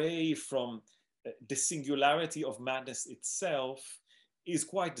away from the singularity of madness itself is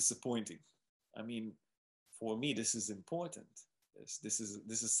quite disappointing. I mean, for me, this is important. This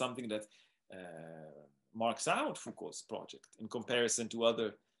is something that marks out Foucault's project in comparison to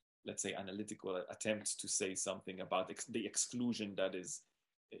other, let's say, analytical attempts to say something about the exclusion that is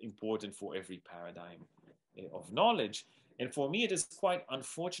important for every paradigm of knowledge. And for me, it is quite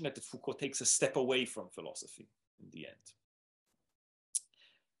unfortunate that Foucault takes a step away from philosophy in the end.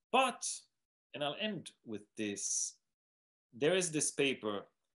 But, and I'll end with this, there is this paper,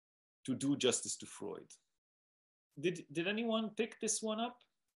 To Do Justice to Freud. Did anyone pick this one up?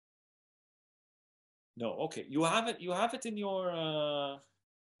 No, okay. You have it in your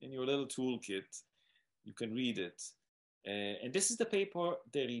little toolkit. You can read it. And this is the paper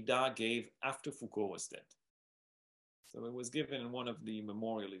Derrida gave after Foucault was dead. So it was given in one of the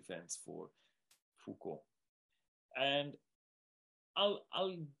memorial events for Foucault. And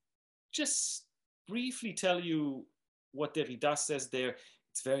I'll just briefly tell you what Derrida says there.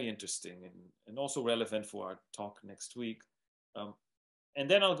 It's very interesting and also relevant for our talk next week. And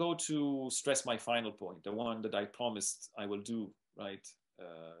then I'll go to stress my final point, the one that I promised I will do, right?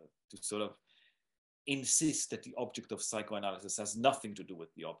 To sort of insist that the object of psychoanalysis has nothing to do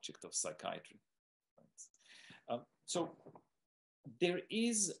with the object of psychiatry. Right? So there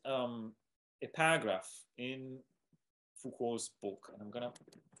is a paragraph in Foucault's book, and I'm gonna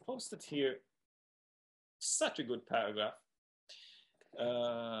post it here. Such a good paragraph.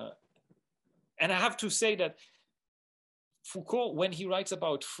 And I have to say that Foucault, when he writes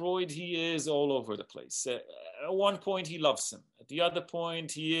about Freud, he is all over the place. At one point, he loves him. At the other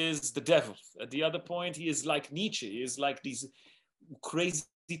point, he is the devil. At the other point, he is like Nietzsche. He is like these crazy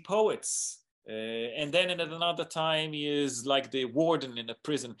poets. And then at another time, he is like the warden in a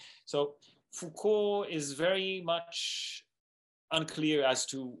prison. So Foucault is very much unclear as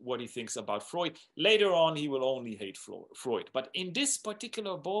to what he thinks about Freud. Later on, he will only hate Freud. But in this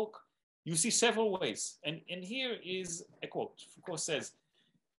particular book, you see several ways. And here is a quote. Foucault says,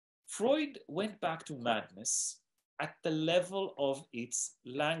 Freud went back to madness at the level of its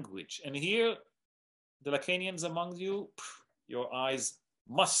language. And here, the Lacanians among you, your eyes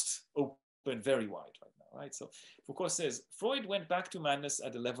must open very wide right now, right? So Foucault says, Freud went back to madness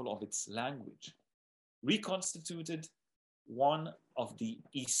at the level of its language, reconstituted one of the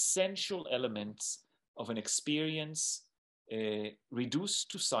essential elements of an experience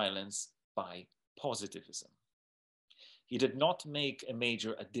reduced to silence by positivism. He did not make a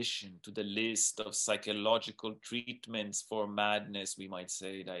major addition to the list of psychological treatments for madness, we might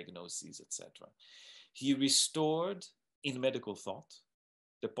say, diagnoses, etc. He restored in medical thought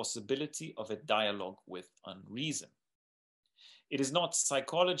the possibility of a dialogue with unreason. It is not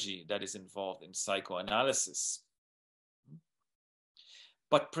psychology that is involved in psychoanalysis,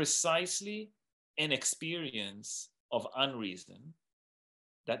 but precisely an experience of unreason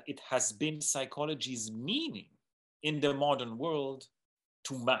that it has been psychology's meaning in the modern world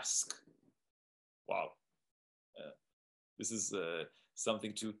to mask. Wow. This is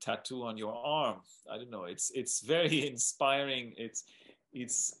something to tattoo on your arm. I don't know. It's very inspiring.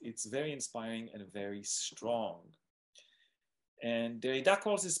 It's very inspiring and very strong. And Derrida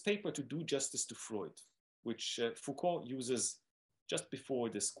calls his paper To Do Justice to Freud, which Foucault uses just before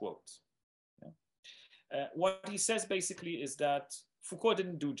this quote. Yeah. What he says basically is that Foucault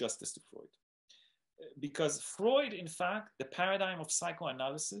didn't do justice to Freud. Because Freud, in fact, the paradigm of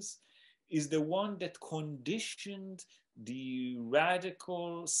psychoanalysis is the one that conditioned the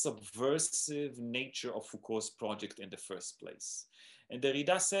radical, subversive nature of Foucault's project in the first place. And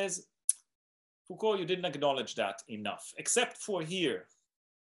Derrida says, Foucault, you didn't acknowledge that enough, except for here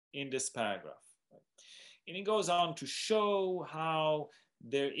in this paragraph. And he goes on to show how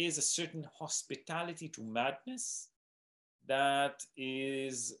there is a certain hospitality to madness that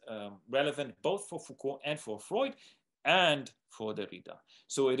is relevant both for Foucault and for Freud and for Derrida.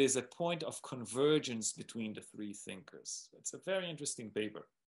 So it is a point of convergence between the three thinkers. It's a very interesting paper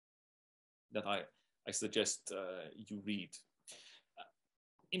that I suggest you read.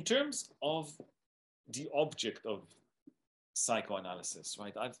 In terms of the object of psychoanalysis,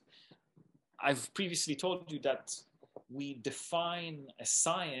 right? I've previously told you that we define a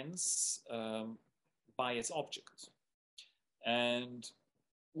science by its object. And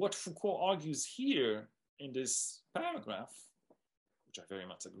what Foucault argues here in this paragraph, which I very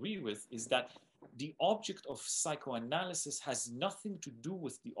much agree with, is that the object of psychoanalysis has nothing to do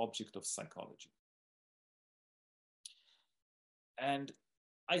with the object of psychology. And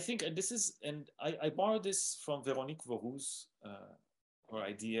I think, and this is, and I borrowed this from Véronique Vauroux, her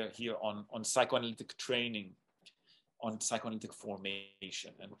idea here on psychoanalytic training, on psychoanalytic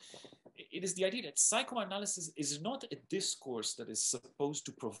formation. And it is the idea that psychoanalysis is not a discourse that is supposed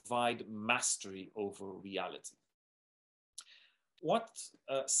to provide mastery over reality. What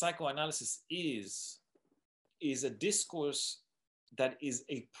psychoanalysis is a discourse that is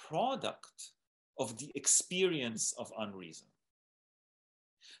a product of the experience of unreason.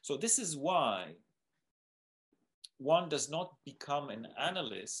 So this is why one does not become an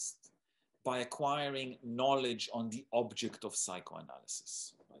analyst by acquiring knowledge on the object of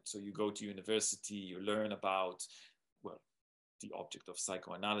psychoanalysis. Right? So you go to university, you learn about, well, the object of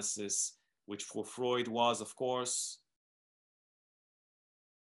psychoanalysis, which for Freud was, of course,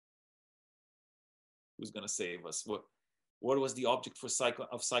 who's going to save us? What was the object for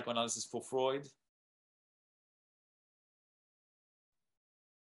psychoanalysis for Freud?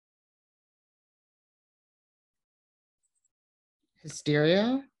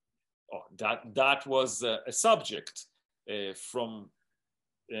 Hysteria? Oh, that was a subject and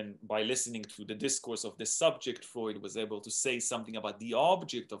by listening to the discourse of the subject, Freud was able to say something about the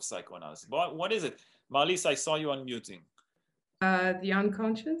object of psychoanalysis. But what is it? Marlies, I saw you unmuting. The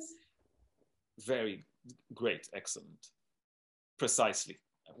unconscious? Very great, excellent. Precisely.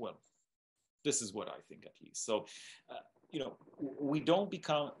 Well, this is what I think at least. So,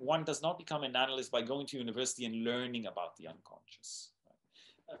 one does not become an analyst by going to university and learning about the unconscious.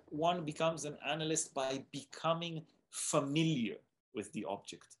 One becomes an analyst by becoming familiar with the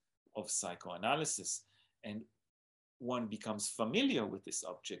object of psychoanalysis. And one becomes familiar with this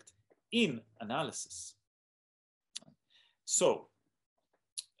object in analysis. So,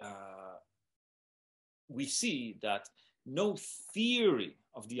 we see that no theory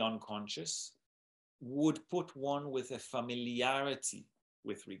of the unconscious would put one with a familiarity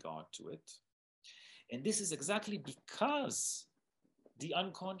with regard to it. And this is exactly because the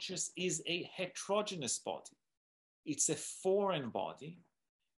unconscious is a heterogeneous body. It's a foreign body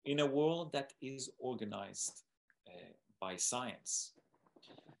in a world that is organized by science.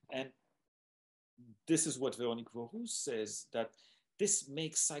 And this is what Véronique Vauroux says, that this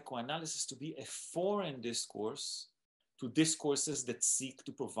makes psychoanalysis to be a foreign discourse to discourses that seek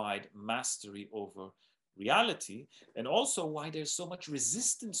to provide mastery over reality, and also why there's so much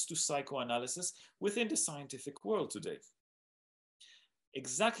resistance to psychoanalysis within the scientific world today.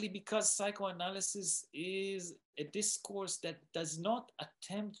 Exactly because psychoanalysis is a discourse that does not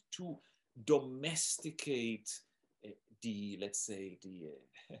attempt to domesticate let's say,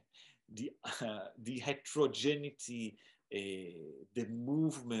 the heterogeneity, the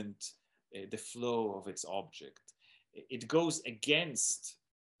movement, the flow of its object. It goes against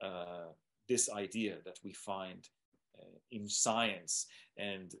this idea that we find in science.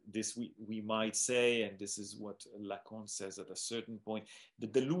 And this we might say, and this is what Lacan says at a certain point, the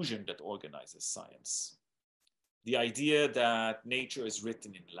delusion that organizes science. The idea that nature is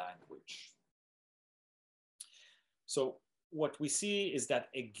written in language. So what we see is that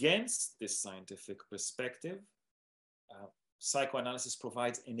against this scientific perspective, psychoanalysis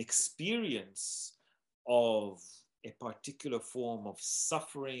provides an experience of a particular form of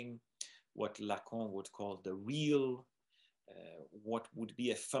suffering, what Lacan would call the real, what would be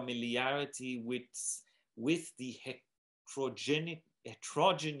a familiarity with the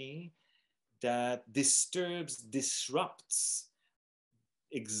heterogeny that disrupts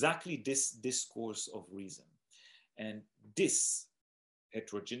exactly this discourse of reason. And this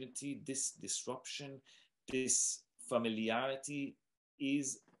heterogeneity, this disruption, this familiarity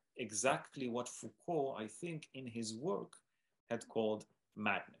is exactly what Foucault, I think, in his work had called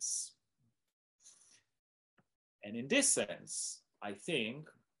madness. And in this sense, I think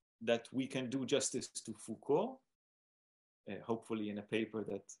that we can do justice to Foucault, hopefully in a paper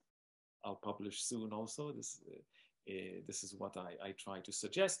that I'll publish soon also. This is what I try to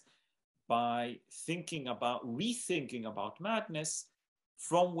suggest by rethinking about madness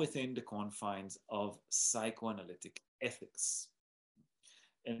from within the confines of psychoanalytic ethics.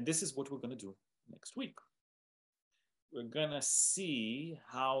 And this is what we're going to do next week. We're going to see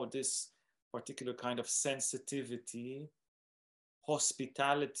how this particular kind of sensitivity,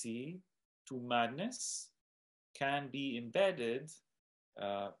 hospitality to madness can be embedded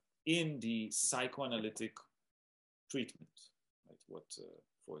in the psychoanalytic treatment, right? What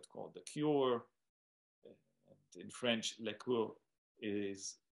Freud called the cure, and in French, le cure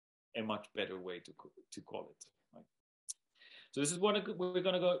is a much better way to call it. Right? So this is what we're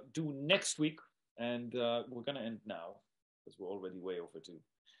going to go do next week, and we're going to end now because we're already way overdue.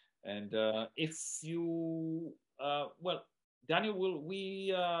 And if you, well, Daniel, will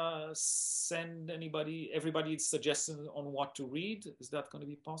we send everybody suggestions on what to read? Is that going to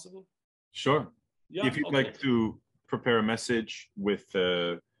be possible? Sure. Yeah, if you'd like to prepare a message with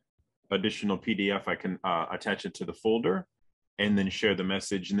additional PDF, I can attach it to the folder and then share the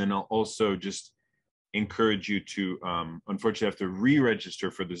message. And then I'll also just encourage you to, unfortunately, have to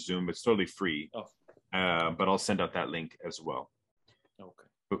re-register for the Zoom. It's totally free, but I'll send out that link as well. Okay.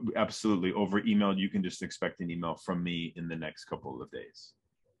 But absolutely, over email, you can just expect an email from me in the next couple of days.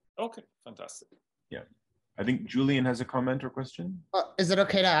 Okay, fantastic. Yeah. I think Julian has a comment or question. Is it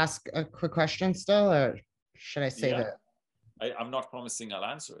okay to ask a quick question still, or should I save it? I'm not promising I'll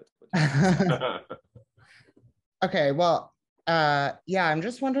answer it. But okay, well, yeah, I'm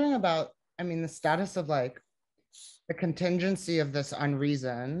just wondering about, I mean, the status of like the contingency of this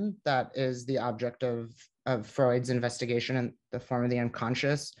unreason that is the object of Freud's investigation in the form of the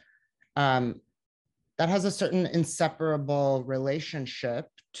unconscious, that has a certain inseparable relationship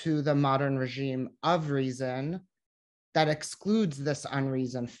to the modern regime of reason that excludes this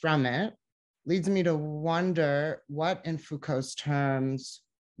unreason from it, leads me to wonder what, in Foucault's terms,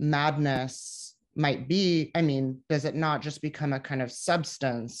 madness might be. I mean, does it not just become a kind of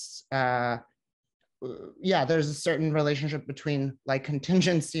substance? Yeah, there's a certain relationship between like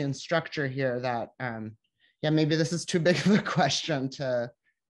contingency and structure here that, yeah, maybe this is too big of a question to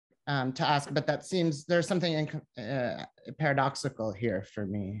ask, but that seems there's something paradoxical here for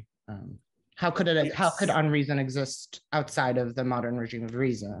me. How could unreason exist outside of the modern regime of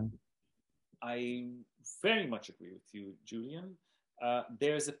reason? I very much agree with you, Julian.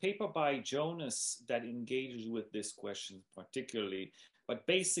 There's a paper by Jonas that engages with this question particularly, but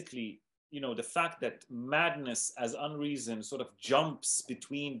basically, you know, the fact that madness as unreason sort of jumps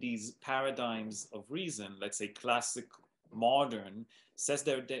between these paradigms of reason, let's say classic, modern, says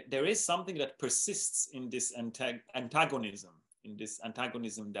there is something that persists in this antagonism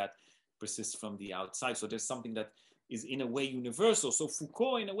that persists from the outside. So there's something that is in a way universal. So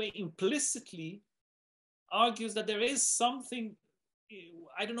Foucault, in a way, implicitly argues that there is something,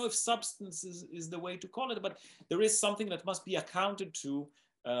 I don't know if substance is the way to call it, but there is something that must be accounted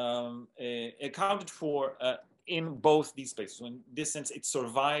for in both these spaces. So in this sense, it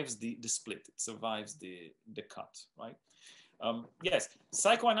survives the split, it survives the cut, right? Yes,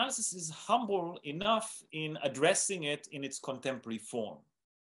 psychoanalysis is humble enough in addressing it in its contemporary form,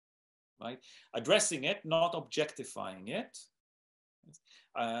 right? Addressing it, not objectifying it,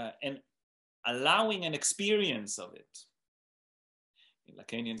 and allowing an experience of it. In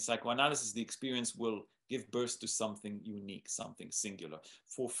Lacanian psychoanalysis, the experience will give birth to something unique, something singular.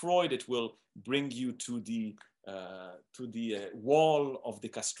 For Freud, it will bring you to the wall of the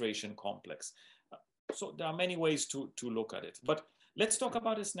castration complex. So there are many ways to look at it, but let's talk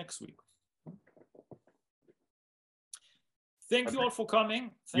about this next week. Thank you all for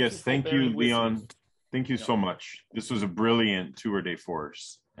coming. Thank you, Leon. Thank you so much. This was a brilliant tour de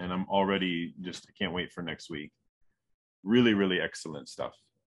force, and I'm already I can't wait for next week. Really, really excellent stuff.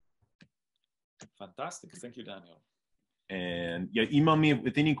 Fantastic. Thank you, Daniel. And yeah, email me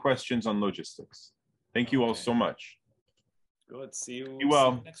with any questions on logistics. Thank you all so much. Good. See you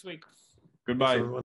well next week. Goodbye.